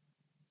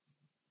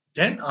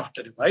 Then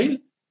after a while,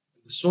 when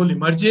the soul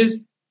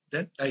emerges,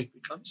 then life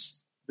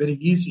becomes very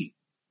easy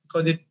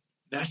because it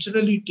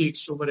naturally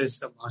takes over as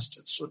the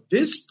master. So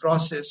this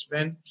process,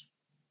 when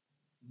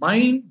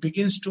mind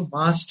begins to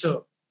master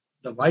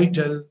the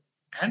vital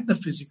and the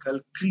physical,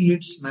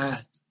 creates man.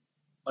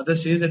 Mother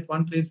says at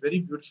one place very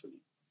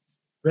beautifully,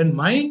 when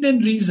mind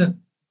and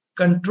reason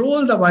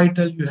control the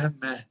vital, you have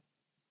man.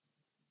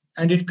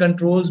 And it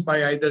controls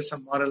by either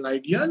some moral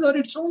ideas or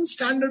its own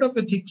standard of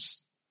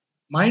ethics.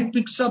 Mind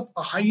picks up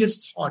a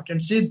highest thought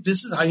and says,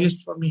 this is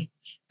highest for me.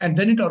 And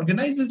then it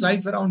organizes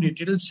life around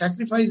it. It will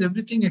sacrifice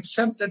everything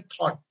except that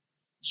thought.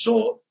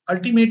 So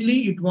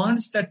ultimately, it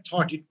wants that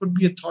thought. It could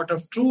be a thought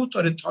of truth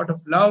or a thought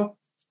of love.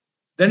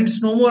 Then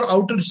it's no more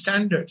outer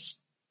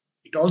standards.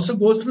 It also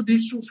goes through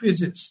these two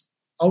phases.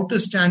 Outer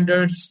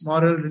standards,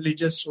 moral,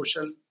 religious,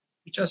 social,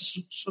 which are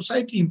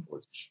society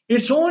imposed.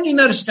 Its own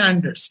inner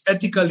standards,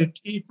 ethical,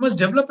 it must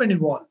develop and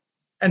evolve.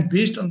 And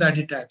based on that,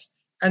 it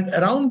acts. And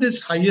around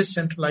this highest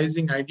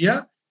centralizing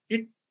idea,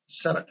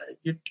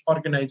 it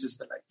organizes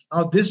the life.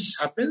 Now, this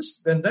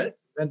happens when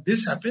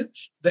this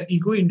happens, the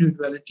ego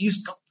individuality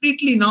is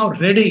completely now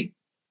ready.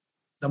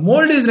 The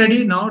mold is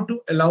ready now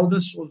to allow the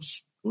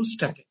souls to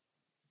step in.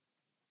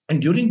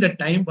 And during that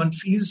time, one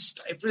feels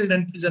stifled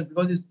and prisoned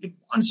because it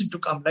wants it to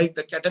come. Like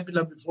the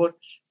caterpillar before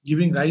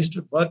giving rise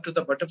to birth to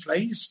the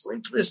butterfly is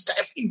going through a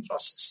stifling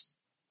process.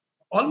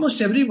 Almost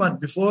everyone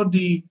before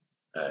the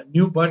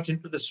new birth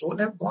into the soul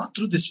have gone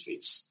through this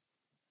phase.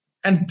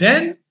 And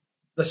then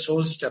the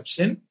soul steps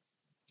in.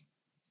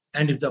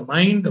 And if the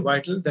mind, the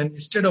vital, then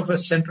instead of a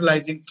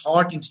centralizing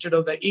thought, instead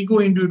of the ego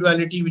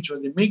individuality, which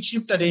was a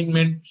makeshift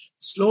arrangement,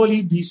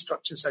 slowly these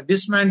structures are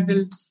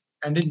dismantled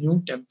and a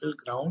new temple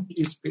ground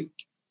is built.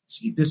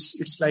 See this,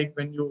 it's like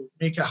when you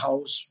make a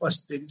house,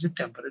 first there is a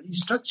temporary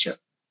structure.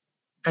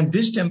 And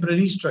this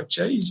temporary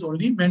structure is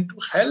only meant to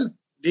help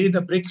lay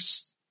the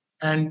bricks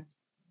and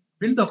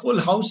build the whole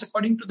house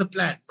according to the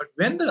plan. But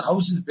when the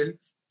house is built,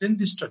 then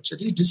the structure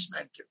is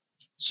dismantled.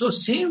 So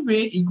same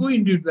way, ego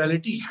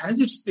individuality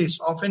has its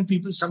place. Often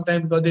people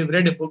sometimes, because they've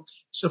read a book,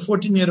 so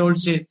 14-year-old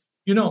says,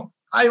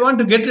 I want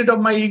to get rid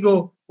of my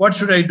ego. What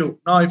should I do?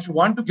 Now, if you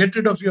want to get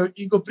rid of your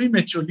ego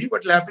prematurely,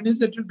 what will happen is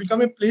that you'll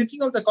become a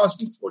plaything of the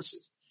cosmic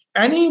forces.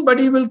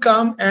 Anybody will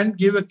come and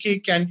give a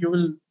kick and you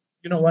will,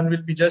 one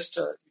will be just,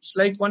 it's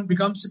like one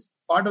becomes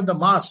part of the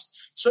mass.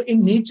 So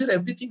in nature,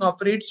 everything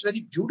operates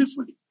very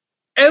beautifully.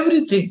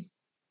 Everything.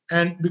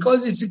 And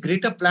because it's a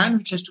greater plan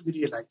which has to be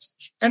realized.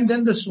 And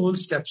then the soul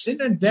steps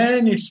in and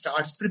then it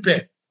starts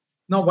preparing.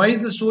 Now, why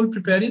is the soul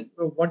preparing?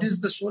 What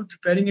is the soul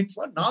preparing it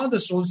for? Now the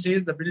soul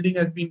says the building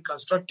has been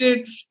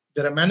constructed.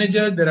 There are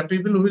managers, there are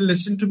people who will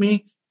listen to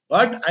me.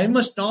 But I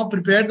must now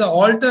prepare the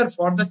altar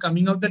for the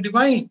coming of the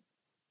divine.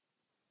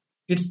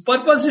 Its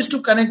purpose is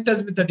to connect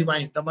us with the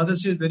divine. The mother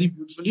says very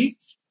beautifully,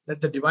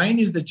 that the divine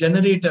is the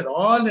generator.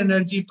 All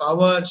energy,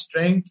 power,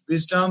 strength,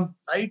 wisdom,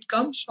 light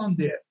comes from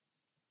there.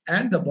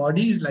 And the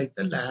body is like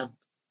the lamp.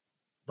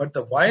 But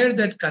the wire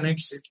that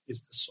connects it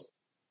is the soul.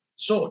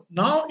 So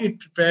now it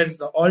prepares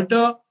the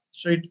altar.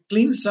 So it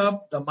cleans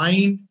up the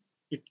mind.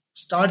 It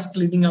starts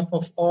cleaning up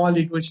of all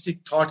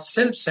egoistic thoughts,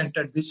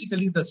 self-centered.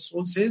 Basically, the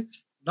soul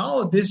says,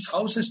 now this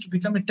house has to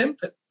become a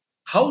temple.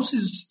 House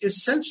is a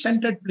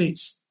self-centered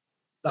place.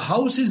 The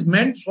house is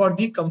meant for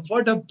the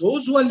comfort of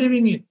those who are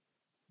living in.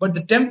 But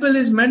the temple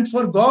is meant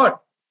for God.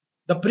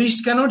 The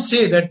priest cannot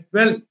say that,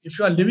 well, if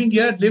you are living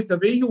here, live the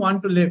way you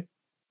want to live.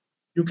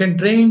 You can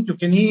drink, you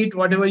can eat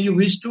whatever you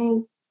wish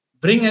to,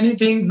 bring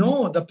anything.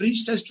 No, the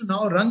priest has to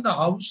now run the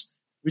house,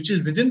 which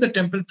is within the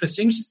temple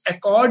precincts,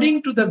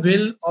 according to the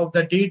will of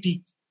the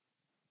deity.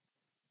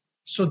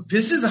 So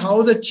this is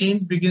how the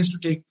change begins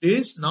to take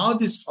place. Now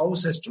this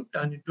house has to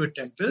turn into a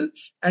temple,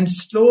 and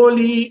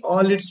slowly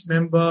all its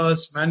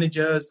members,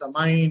 managers, the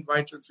mind,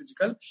 vital,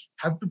 physical,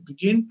 have to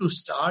begin to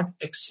start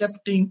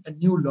accepting a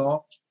new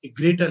law, a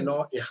greater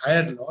law, a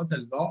higher law,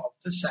 the law of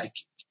the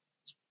psychic.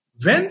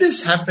 When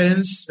this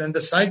happens, when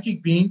the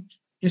psychic being,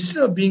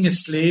 instead of being a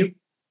slave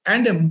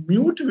and a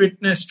mute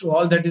witness to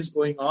all that is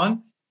going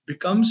on,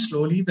 becomes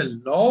slowly the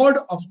Lord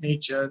of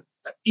nature,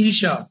 the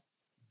Isha,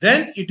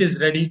 then it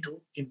is ready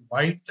to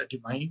invite the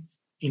divine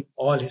in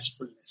all his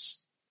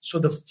fullness. So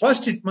the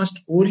first, it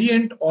must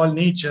orient all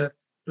nature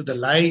to the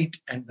light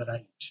and the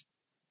right.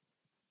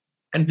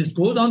 And this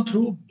goes on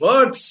through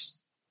births.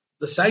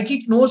 The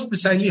psychic knows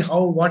precisely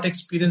how, what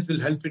experience will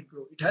help it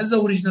grow. It has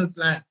the original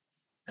plan.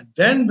 And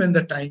then when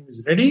the time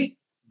is ready,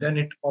 then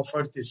it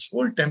offers this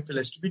whole temple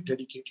has to be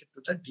dedicated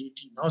to the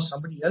deity. Now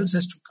somebody else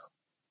has to come.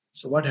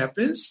 So what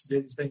happens? There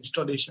is the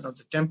installation of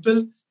the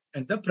temple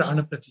and the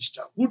prana pratishtha.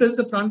 Who does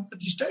the prana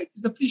pratishtha? It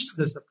is the priest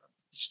who does the prana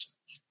pratishtha.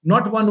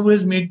 Not one who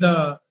has made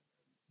the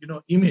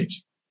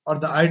image or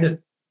the idol.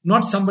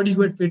 Not somebody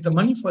who had paid the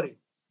money for it.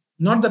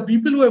 Not the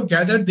people who have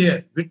gathered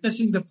there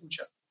witnessing the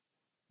puja.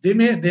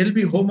 There'll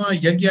be homa,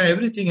 yagya,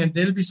 everything, and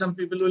there'll be some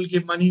people who will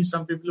give money,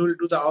 some people who will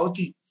do the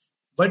ahuti.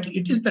 But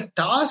it is the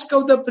task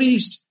of the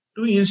priest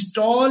to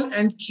install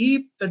and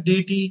keep the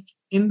deity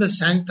in the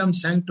sanctum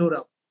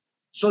sanctorum.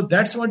 So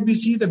that's what we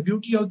see the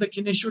beauty of the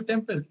Kineshwar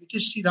temple. It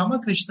is Sri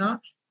Ramakrishna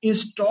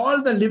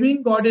installed the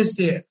living goddess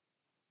there.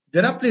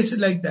 There are places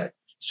like that.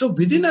 So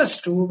within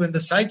us too, when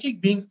the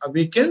psychic being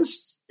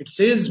awakens, it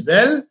says,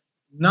 well,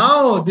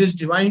 now this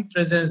divine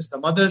presence, the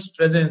mother's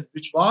presence,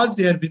 which was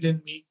there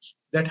within me,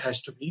 that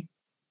has to be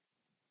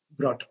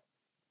brought out.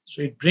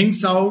 So it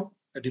brings out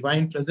the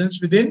divine presence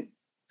within,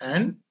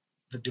 and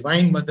the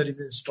divine mother is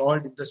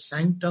installed in the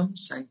sanctum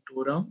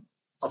sanctorum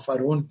of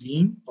our own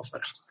being, of our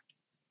heart.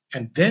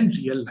 And then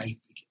real life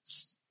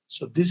begins.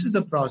 So this is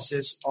the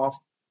process of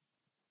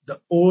the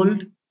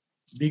old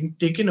being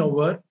taken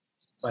over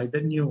by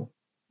the new.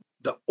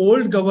 The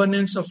old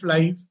governance of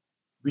life,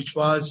 which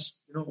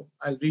was,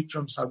 I'll read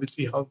from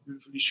Savitri how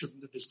beautifully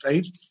Shubhendra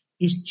describes,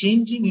 is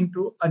changing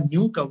into a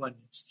new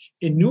governance.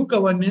 A new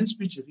governance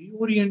which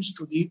reorients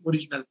to the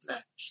original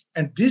plan.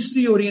 And this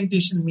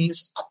reorientation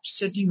means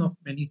upsetting of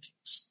many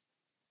things.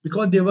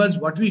 Because there was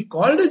what we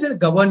called as a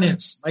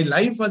governance. My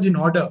life was in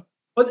order.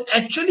 Was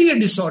actually a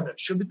disorder.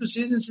 Shubhendra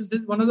says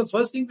this, one of the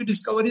first things we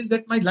discover is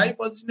that my life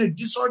was in a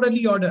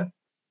disorderly order.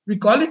 We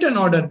call it an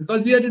order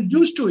because we are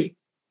used to it.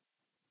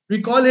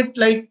 We call it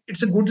like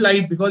it's a good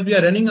life because we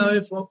are running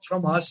away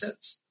from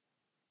ourselves.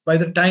 By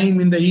the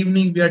time in the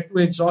evening we are too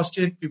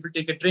exhausted, people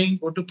take a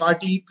drink, go to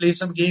party, play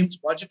some games,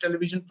 watch a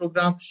television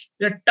program.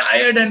 They are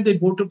tired and they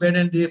go to bed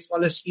and they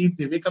fall asleep.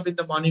 They wake up in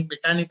the morning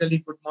mechanically,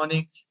 good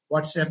morning,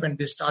 WhatsApp, and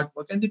they start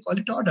work and they call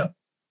it order.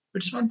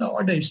 But it's not the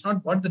order. It's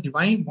not what the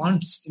divine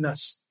wants in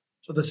us.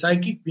 So the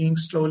psychic being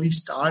slowly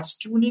starts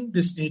tuning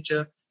this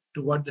nature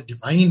to what the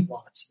divine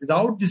wants.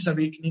 Without this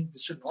awakening,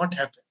 this will not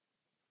happen.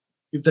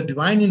 If the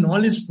divine in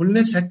all his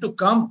fullness had to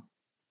come,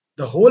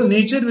 the whole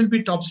nature will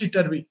be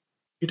topsy-turvy.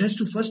 It has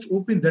to first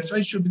open. That's why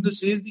Shubhendra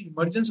says the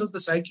emergence of the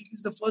psychic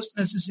is the first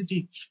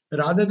necessity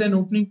rather than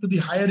opening to the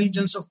higher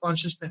regions of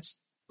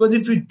consciousness. Because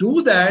if we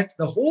do that,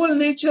 the whole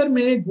nature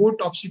may go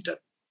topsy-turvy.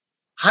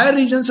 Higher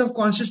regions of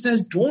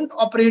consciousness don't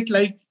operate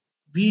like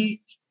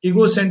we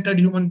ego-centered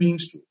human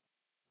beings do.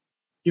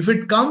 If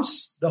it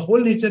comes, the whole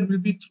nature will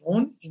be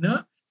thrown in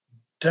a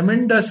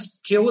tremendous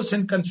chaos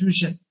and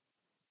confusion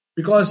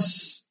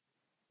because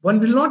one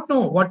will not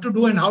know what to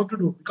do and how to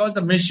do because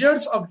the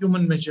measures of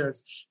human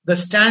measures, the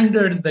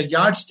standards, the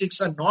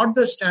yardsticks are not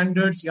the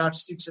standards,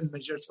 yardsticks and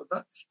measures of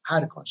the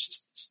higher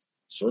consciousness.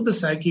 So the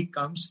psychic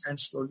comes and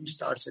slowly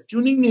starts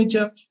attuning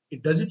nature.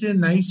 It does it in a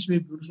nice way,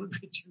 beautiful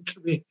way,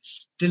 gentle way,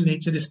 till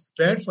nature is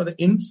prepared for the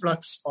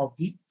influx of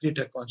the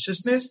greater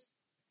consciousness.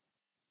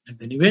 And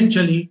then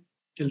eventually,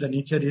 till the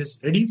nature is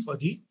ready for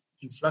the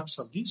influx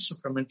of the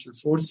supramental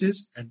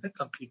forces and the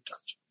complete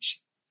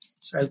transformation.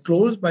 So I'll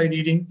close by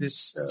reading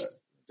this.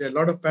 There are a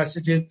lot of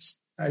passages.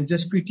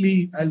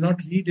 I'll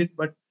not read it,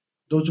 but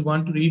those who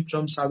want to read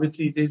from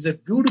Savitri, there's a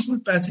beautiful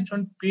passage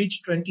on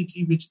page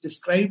 23 which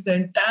describes the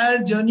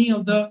entire journey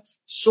of the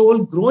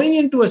soul growing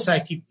into a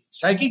psychic being.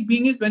 Psychic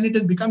being is when it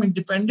has become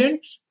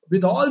independent.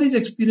 With all these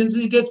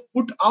experiences, it has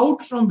put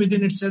out from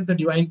within itself the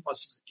divine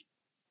possibility.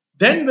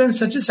 Then when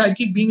such a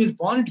psychic being is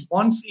born, it's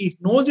born free. It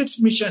knows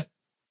its mission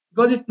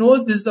because it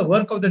knows this is the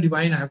work of the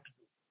divine I have to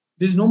do.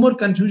 There's no more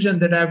confusion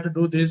that I have to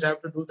do this, I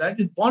have to do that.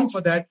 It's born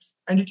for that,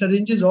 and it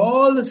arranges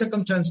all the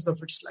circumstances of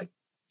its life.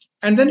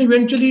 And then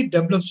eventually it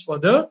develops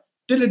further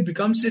till it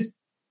becomes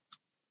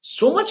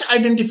so much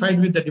identified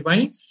with the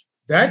divine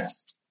that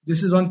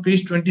this is on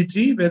page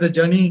 23 where the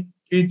journey,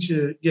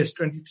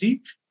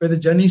 23, where the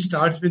journey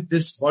starts with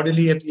this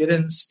bodily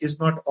appearance is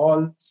not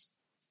all.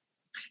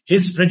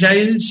 His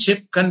fragile ship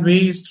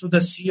conveys through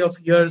the sea of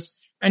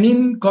years an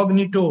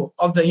incognito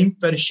of the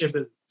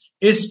imperishable.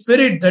 A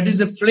spirit that is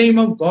a flame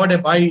of God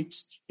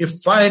abides, a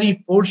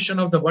fiery portion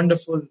of the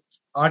wonderful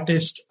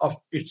artist of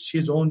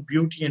his own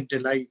beauty and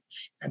delight.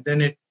 And then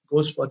it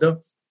goes further.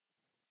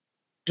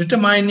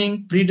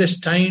 Determining,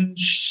 predestined,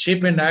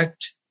 shape and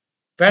act,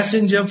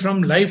 passenger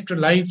from life to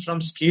life,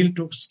 from scale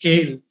to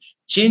scale,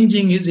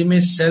 changing his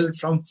image self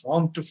from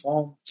form to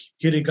form.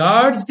 He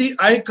regards the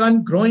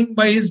icon growing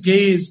by his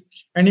gaze,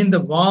 and in the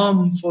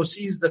warm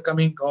foresees the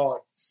coming God.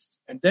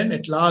 And then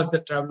at last the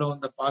traveler on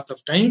the path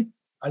of time,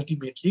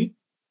 ultimately,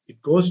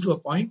 it goes to a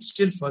point,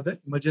 still further,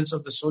 emergence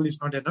of the soul is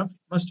not enough. It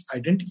must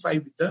identify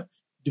with the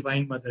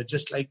Divine Mother,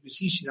 just like we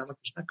see Sri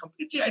Ramakrishna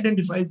completely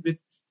identified with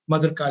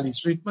Mother Kali.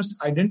 So it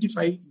must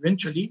identify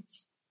eventually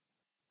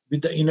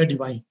with the inner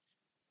divine.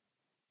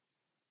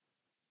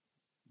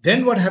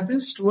 Then what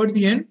happens toward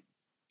the end?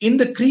 In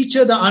the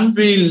creature, the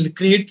unveiled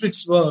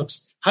creatrix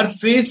works. Her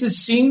face is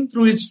seen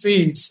through his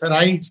face, her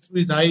eyes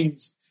through his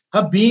eyes.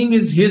 Her being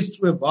is his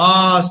through a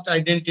vast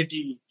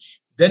identity.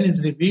 Then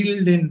is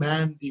revealed in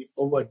man the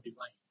over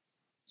divine.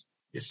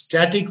 The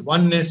static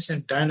oneness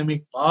and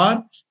dynamic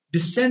power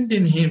descend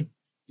in him.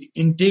 The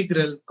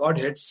integral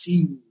Godhead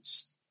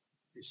seals.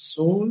 The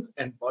soul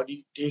and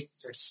body take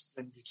that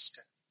splendid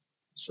step.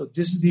 So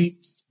this is the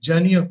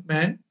journey of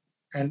man.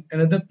 And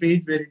another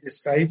page where it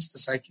describes the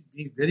psychic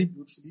being very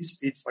beautifully is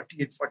page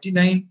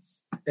 48-49,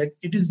 that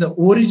it is the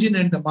origin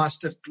and the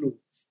master clue.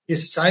 A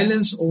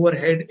silence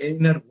overhead, an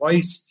inner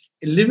voice,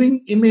 a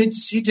living image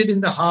seated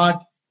in the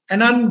heart,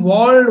 an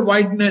unwalled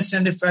wideness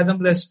and a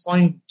fathomless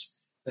point.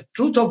 The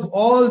truth of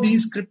all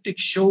these cryptic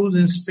shows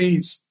in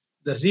space,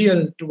 the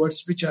real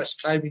towards which our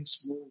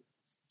strivings move.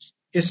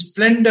 A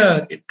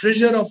splendor, a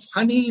treasure of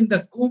honey in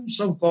the combs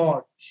of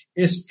God,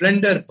 a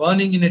splendor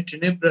burning in a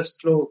tenebrous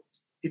cloak.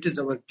 It is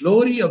our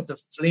glory of the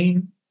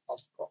flame of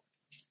God.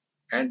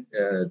 And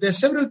there are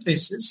several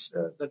places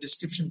the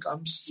description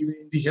comes. Even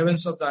in the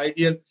heavens of the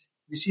ideal,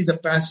 we see the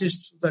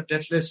passage through the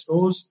deathless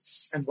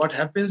rose and what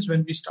happens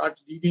when we start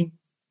leading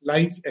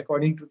life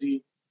according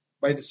to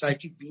by the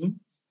psychic being.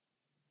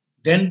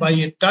 Then by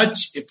a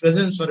touch, a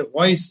presence or a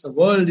voice, the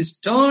world is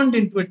turned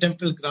into a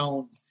temple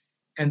ground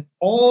and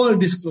all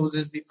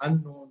discloses the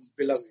unknown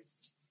beloved.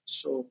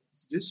 So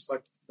this,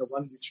 but the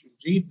one which we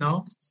read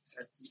now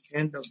at the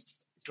end of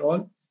it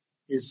all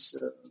is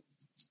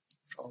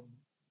from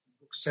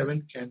book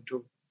 7,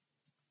 Canto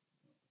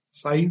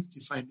 5,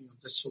 The Finding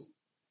of the Soul.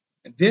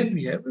 And there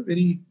we have a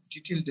very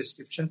detailed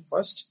description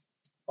first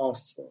of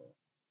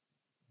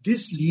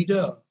this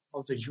leader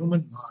of the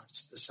human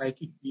hearts, the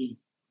psychic being,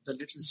 the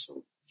little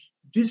soul.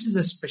 This is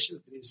a special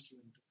grace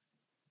given to them.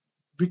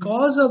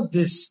 Because of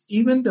this,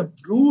 even the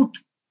brute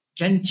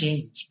can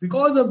change.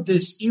 Because of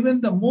this,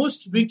 even the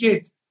most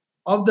wicked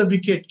of the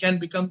wicked can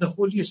become the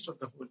holiest of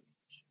the holy.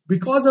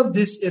 Because of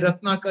this, a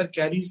Ratnakar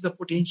carries the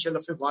potential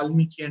of a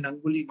Valmiki and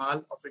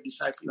Angulimal of a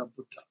disciple of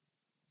Buddha.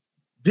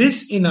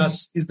 This in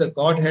us is the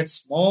Godhead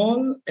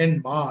small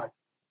and marred.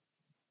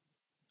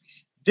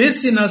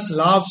 This in us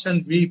laughs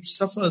and weeps,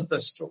 suffers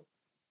the stroke.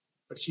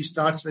 But she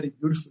starts very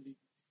beautifully.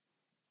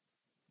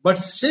 But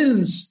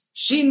since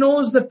she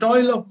knows the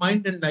toil of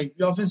mind and life,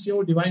 we often say,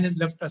 oh, divine has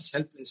left us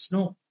helpless.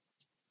 No.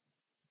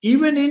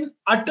 Even in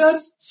utter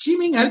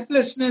seeming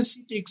helplessness,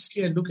 he takes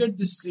care. Look at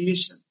this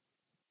creation.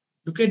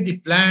 Look at the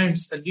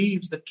plants, the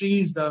leaves, the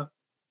trees, the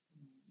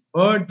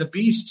bird, the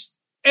beast.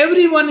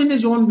 Everyone in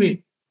his own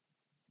way.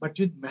 But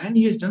with man,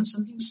 he has done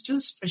something still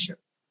special.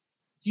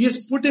 He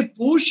has put a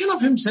portion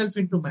of himself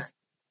into man.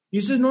 He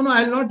says, no,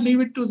 I'll not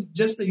leave it to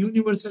just the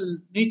universal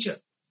nature.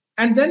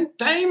 And then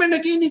time and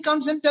again he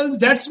comes and tells,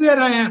 that's where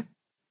I am.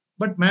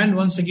 But man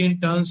once again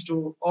turns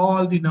to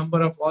all the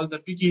number of all the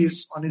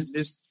biggies on his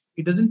list.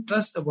 He doesn't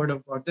trust the word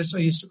of God. That's why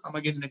he has to come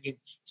again and again.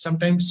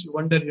 Sometimes you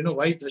wonder,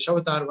 why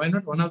Dashavatar, why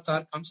not one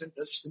avatar comes and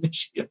does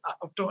finish?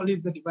 After all,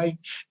 is the divine.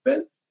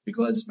 Well,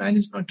 because man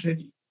is not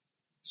ready.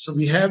 So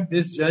we have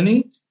this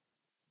journey.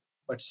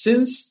 But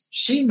since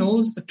she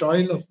knows the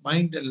toil of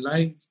mind and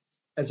life,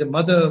 as a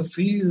mother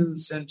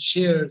feels and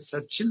shares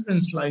her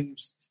children's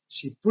lives,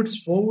 she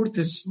puts forth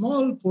a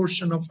small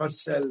portion of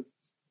herself,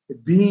 a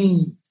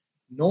being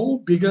no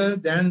bigger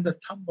than the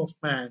thumb of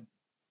man,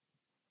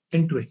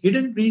 into a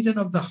hidden region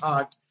of the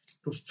heart,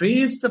 to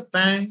face the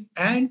pang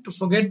and to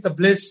forget the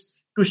bliss,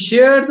 to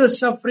share the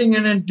suffering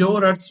and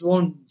endure earth's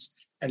wounds,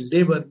 and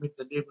labor with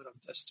the labor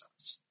of the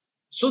stars.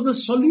 So the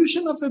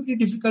solution of every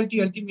difficulty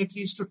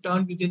ultimately is to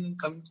turn within and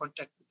come in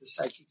contact with the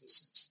psychic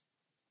essence.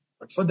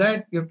 But for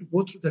that, we have to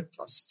go through that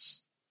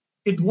process.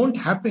 It won't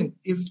happen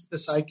if the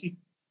psychic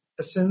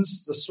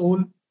essence, the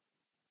soul,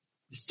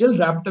 is still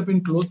wrapped up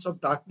in clothes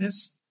of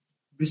darkness.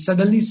 We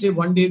suddenly say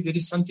one day there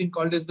is something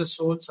called as the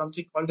soul,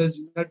 something called as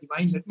inner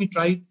divine. Let me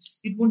try.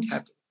 It won't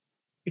happen.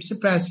 It's a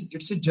passage.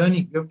 It's a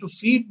journey. We have to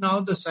feed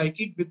now the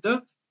psychic with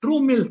the true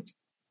milk.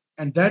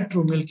 And that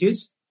true milk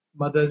is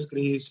Mother's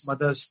grace,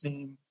 Mother's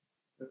name,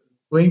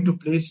 going to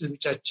places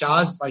which are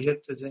charged by her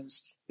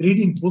presence,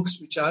 reading books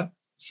which are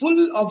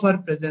full of her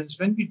presence.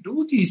 When we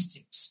do these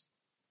things,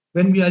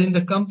 when we are in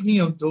the company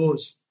of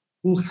those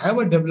who have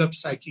a developed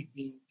psychic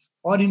being,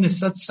 or in a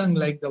satsang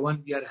like the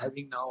one we are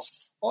having now,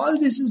 all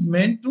this is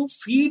meant to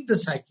feed the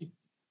psychic.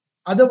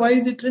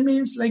 Otherwise, it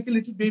remains like a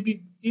little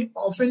baby.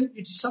 Often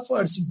it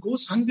suffers, it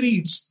goes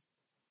hungry,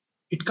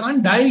 it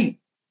can't die,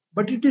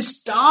 but it is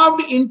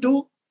starved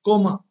into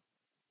coma.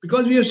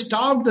 Because we have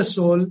starved the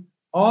soul,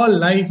 all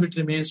life it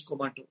remains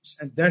comatose.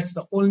 And that's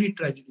the only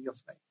tragedy of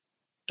life.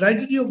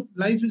 Tragedy of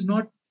life is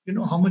not,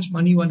 how much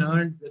money one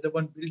earned, whether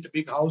one built a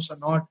big house or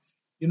not,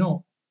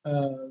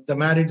 the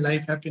married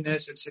life,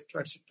 happiness,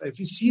 etc., etc. If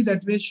you see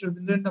that way, Sri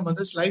Aurobindo and the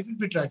mother's life will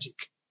be tragic.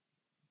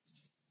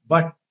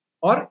 But,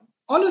 or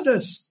all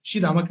others,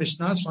 Sri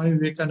Ramakrishna, Swami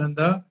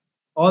Vivekananda,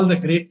 all the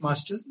great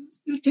masters,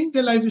 will think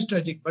their life is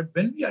tragic. But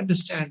when we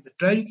understand the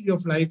tragedy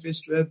of life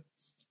is to have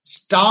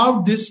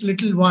starved this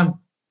little one,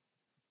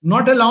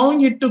 not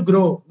allowing it to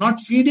grow, not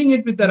feeding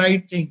it with the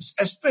right things,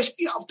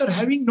 especially after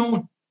having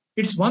known.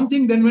 It's one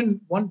thing then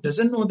when one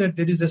doesn't know that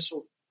there is a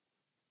soul.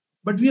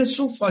 But we are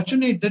so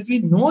fortunate that we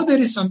know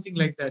there is something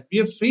like that. We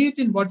have faith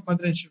in what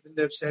Mother and Sri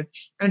Aurobindo have said,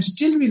 and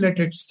still we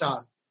let it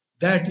starve.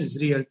 That is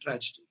real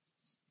tragedy.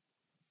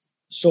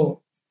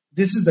 So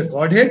this is the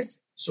Godhead.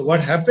 So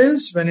what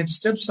happens when it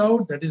steps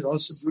out? That is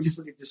also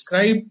beautifully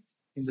described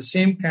in the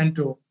same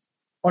canto.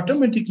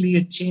 Automatically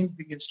a change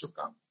begins to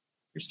come.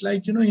 It's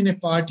like, in a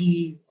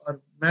party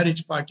or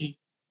marriage party,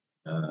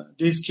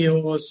 there's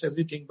chaos,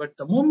 everything. But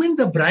the moment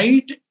the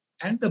bride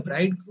and the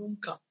bridegroom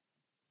come,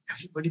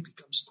 everybody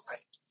becomes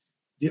quiet.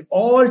 They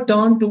all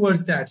turn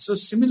towards that. So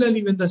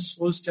similarly, when the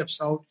soul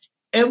steps out,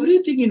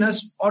 everything in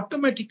us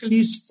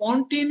automatically,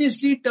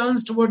 spontaneously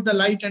turns toward the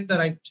light and the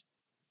right.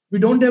 We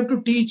don't have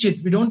to teach it.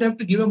 We don't have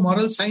to give a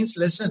moral science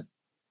lesson,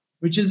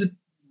 which is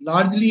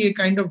largely a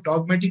kind of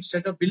dogmatic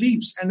set of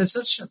beliefs and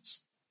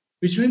assertions,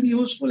 which may be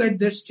useful at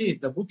that stage.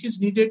 The book is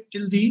needed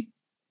till the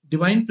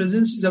divine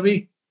presence is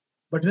awake.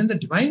 But when the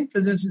divine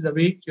presence is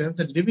awake, you have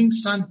the living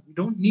sun. You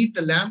don't need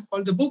the lamp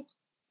called the book.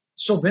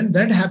 So when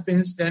that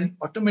happens, then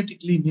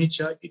automatically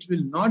nature, it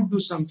will not do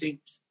something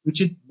which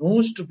it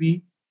knows to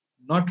be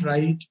not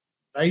right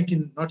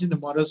not in a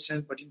moral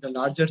sense, but in the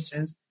larger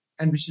sense,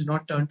 and which is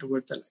not turned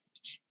toward the light.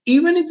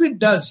 Even if it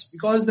does,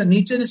 because the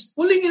nature is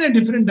pulling in a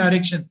different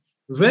direction,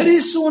 very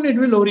soon it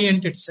will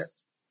orient itself.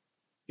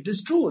 It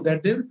is true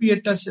that there will be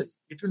a tussle.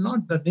 It will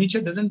not, the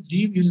nature doesn't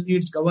leave easily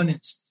its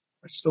governance,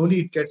 but slowly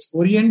it gets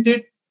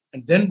oriented.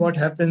 And then what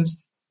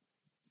happens?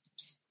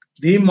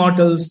 The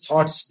immortal's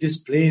thoughts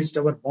displaced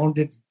our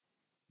bounded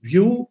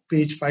view,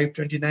 page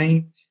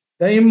 529.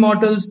 The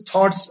immortal's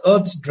thoughts,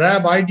 earth's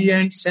drab idea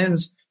and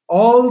sense,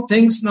 all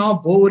things now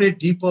bore a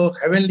deeper,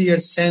 heavenlier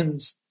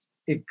sense.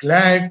 A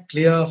glad,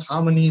 clear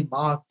harmony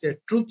marked their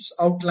truth's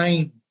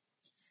outline.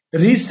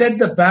 Reset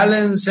the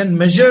balance and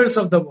measures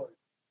of the world.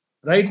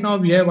 Right now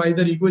we have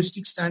either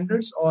egoistic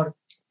standards or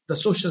the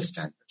social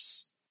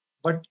standards,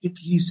 but it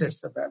resets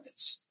the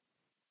balance.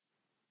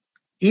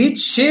 Each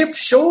shape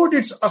showed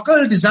its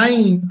occult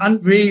design,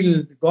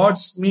 unveiled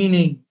God's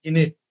meaning in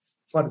it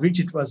for which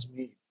it was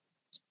made.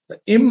 The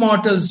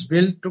immortal's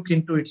will took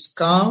into its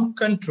calm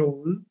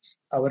control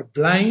our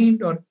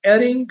blind or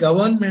erring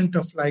government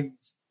of life.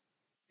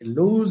 A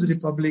loose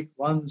republic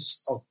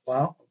once of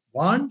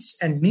wants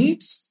and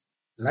needs,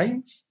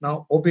 life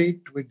now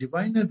obeyed to a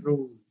diviner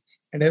rule,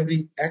 and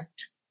every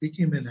act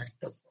became an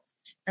act of God.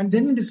 And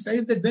then he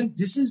describes that when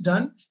this is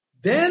done,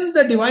 then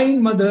the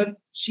Divine Mother,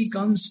 she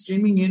comes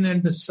streaming in,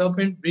 and the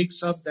serpent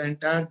wakes up. The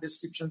entire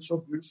description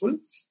so beautiful.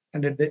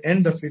 And at the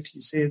end of it,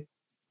 he says,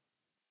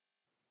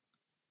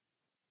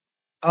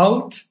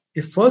 out,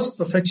 a first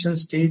perfection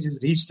stage is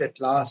reached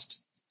at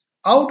last.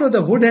 Out of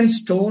the wood and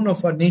stone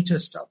of our nature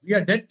stuff. We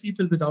are dead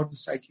people without the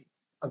psychic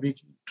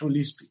awakening,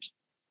 truly speaking.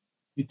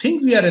 We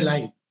think we are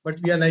alive, but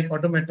we are like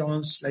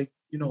automatons, like,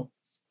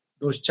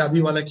 those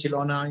chabi wala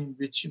khilona in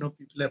which,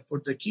 people have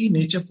put the key.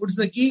 Nature puts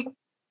the key.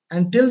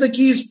 Until the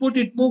key is put,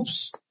 it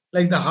moves,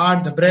 like the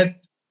heart, the breath,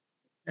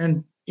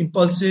 and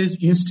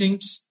impulses,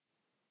 instincts,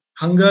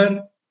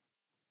 hunger,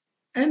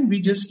 and we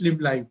just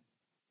live life.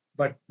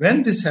 But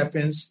when this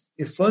happens,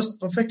 a first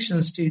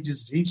perfection stage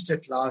is reached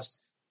at last.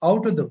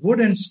 Out of the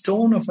wood and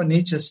stone of a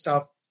nature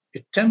stuff,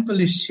 a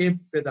temple is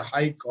shaped where the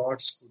high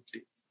gods could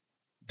live.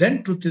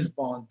 Then truth is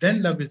born,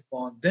 then love is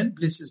born, then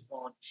bliss is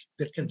born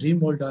that can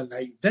remold our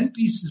life. Then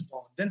peace is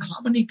born, then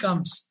harmony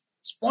comes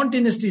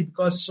spontaneously,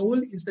 because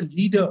soul is the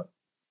leader.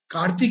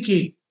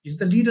 Kartikeya is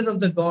the leader of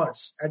the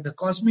gods. At the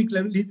cosmic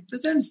level, he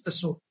represents the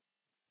soul.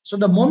 So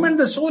the moment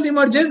the soul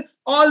emerges,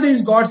 all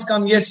these gods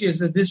come. Yes,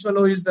 this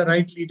fellow is the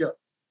right leader.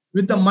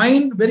 With the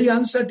mind very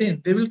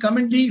uncertain, they will come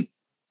and leave.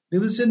 They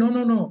will say,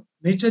 no,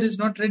 nature is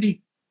not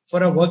ready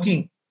for a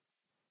working.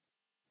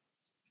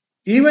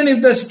 Even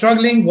if the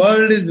struggling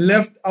world is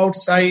left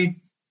outside,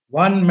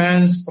 one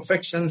man's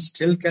perfection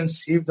still can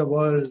save the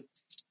world.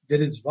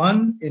 There is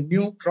a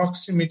new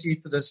proximity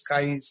to the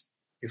skies,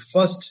 a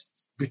first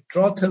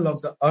betrothal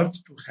of the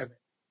earth to heaven.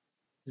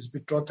 This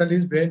betrothal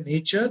is where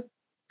nature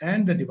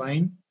and the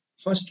divine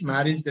first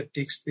marriage that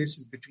takes place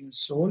is between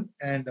soul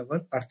and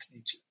our earth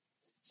nature.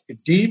 A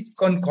deep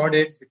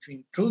concordate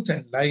between truth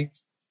and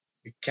life,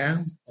 a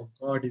camp of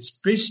God is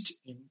pitched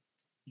in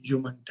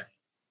human time.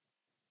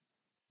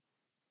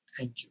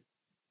 Thank you.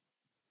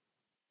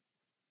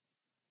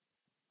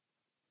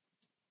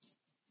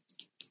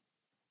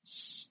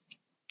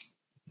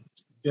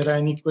 If there are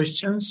any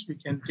questions, we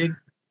can take.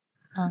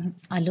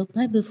 Alok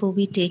bhai, before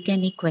we take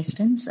any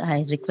questions,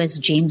 I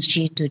request James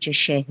G to just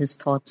share his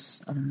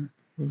thoughts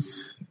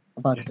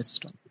about this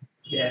story.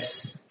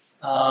 Yes.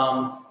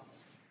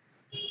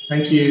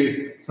 Thank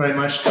you very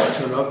much,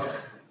 Dr. Alok,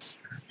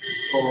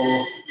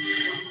 for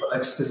the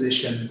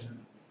exposition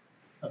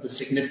of the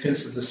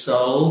significance of the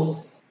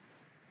soul.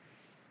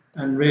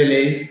 And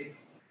really,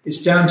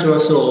 it's down to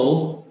us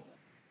all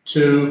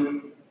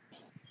to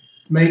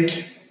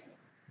make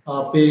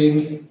our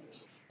being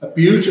a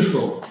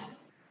beautiful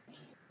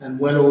and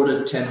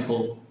well-ordered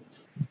temple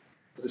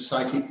for the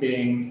psychic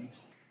being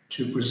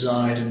to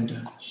preside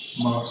and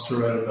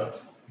master over.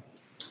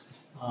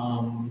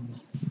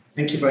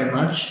 Thank you very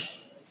much,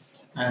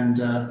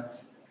 and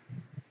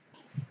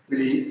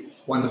really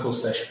wonderful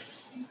session.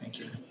 Thank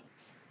you.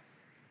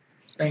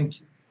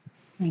 Thank you.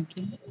 Thank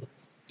you.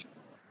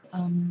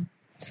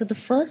 So the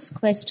first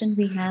question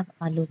we have,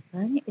 Alok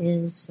bhai,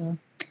 is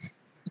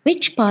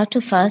which part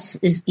of us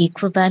is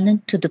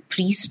equivalent to the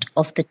priest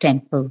of the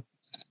temple,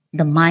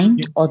 the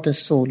mind or the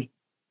soul?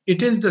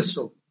 It is the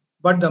soul,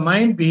 but the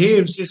mind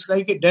behaves, it's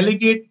like a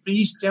delegate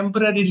priest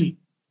temporarily.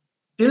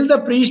 Till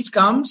the priest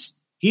comes,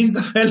 he's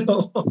the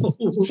fellow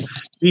who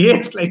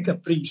behaves like a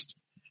priest.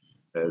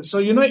 So,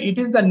 it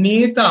is the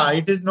neta,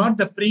 it is not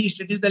the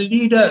priest, it is the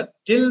leader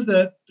till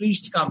the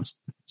priest comes.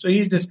 So he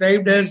is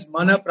described as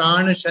mana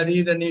prana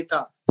sharira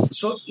neta.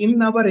 So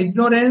in our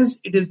ignorance,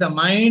 it is the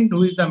mind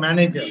who is the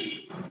manager.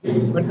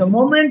 But the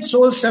moment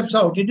soul steps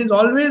out, it is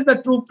always the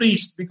true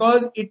priest,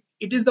 because it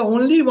is the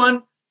only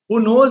one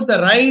who knows the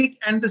rite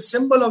and the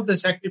symbol of the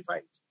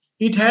sacrifice.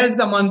 It has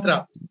the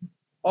mantra,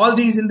 all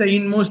these in the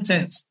inmost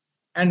sense.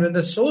 And when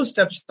the soul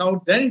steps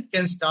out, then it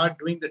can start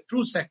doing the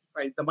true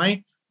sacrifice, the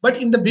mind. But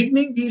in the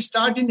beginning, we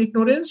start in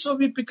ignorance. So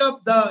we pick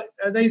up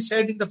as I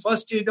said, in the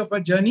first stage of our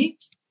journey,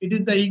 it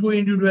is the ego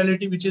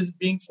individuality which is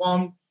being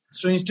formed.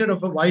 So instead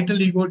of a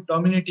vital ego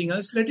dominating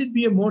us, let it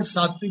be a more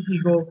sattvic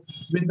ego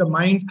with the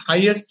mind's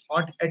highest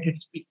thought at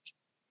its peak.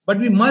 But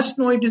we must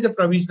know it is a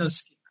provisional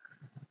scheme.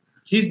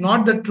 He is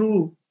not the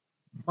true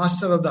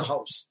master of the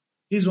house.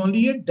 He is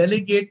only a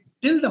delegate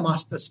till the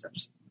master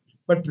steps in.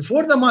 But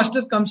before the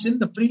master comes in,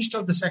 the priest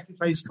of the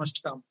sacrifice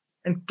must come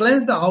and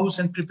cleanse the house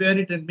and prepare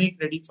it and make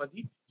ready for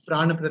the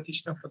prana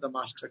pratishta for the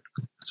master to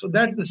come. So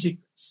that's the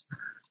sequence.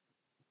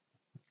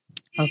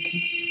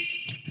 Okay.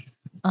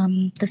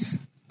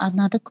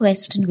 Another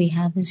question we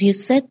have is, you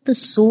said the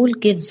soul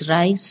gives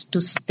rise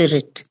to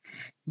spirit,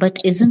 but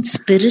isn't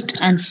spirit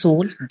and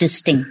soul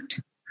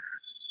distinct?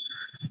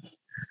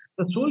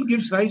 The soul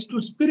gives rise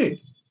to spirit.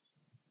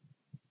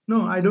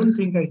 No, I don't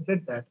think I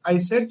said that. I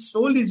said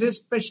soul is a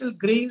special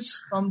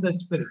grace from the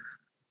spirit.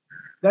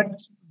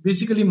 That's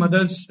basically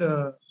Mother's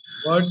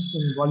word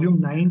in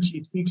volume 9.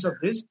 She speaks of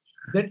this,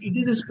 that it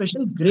is a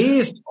special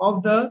grace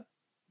of the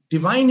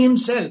divine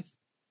himself,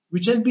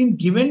 which has been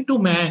given to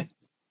man.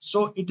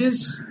 So it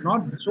is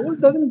not, soul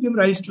doesn't give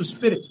rise to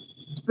spirit.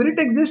 Spirit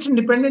exists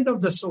independent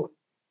of the soul.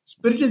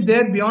 Spirit is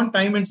there beyond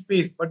time and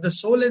space, but the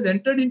soul has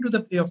entered into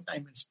the play of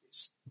time and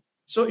space.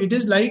 So it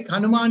is like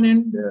Hanuman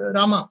and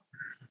Rama.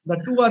 The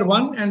two are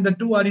one and the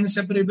two are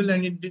inseparable,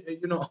 and you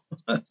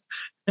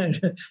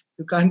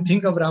can't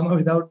think of Rama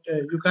without,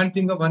 you can't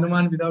think of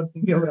Hanuman without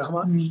thinking of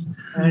Rama,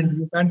 and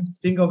you can't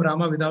think of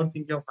Rama without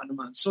thinking of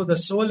Hanuman. So the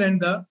soul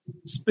and the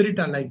spirit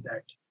are like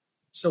that.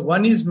 So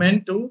one is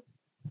meant to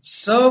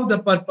serve the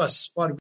purpose for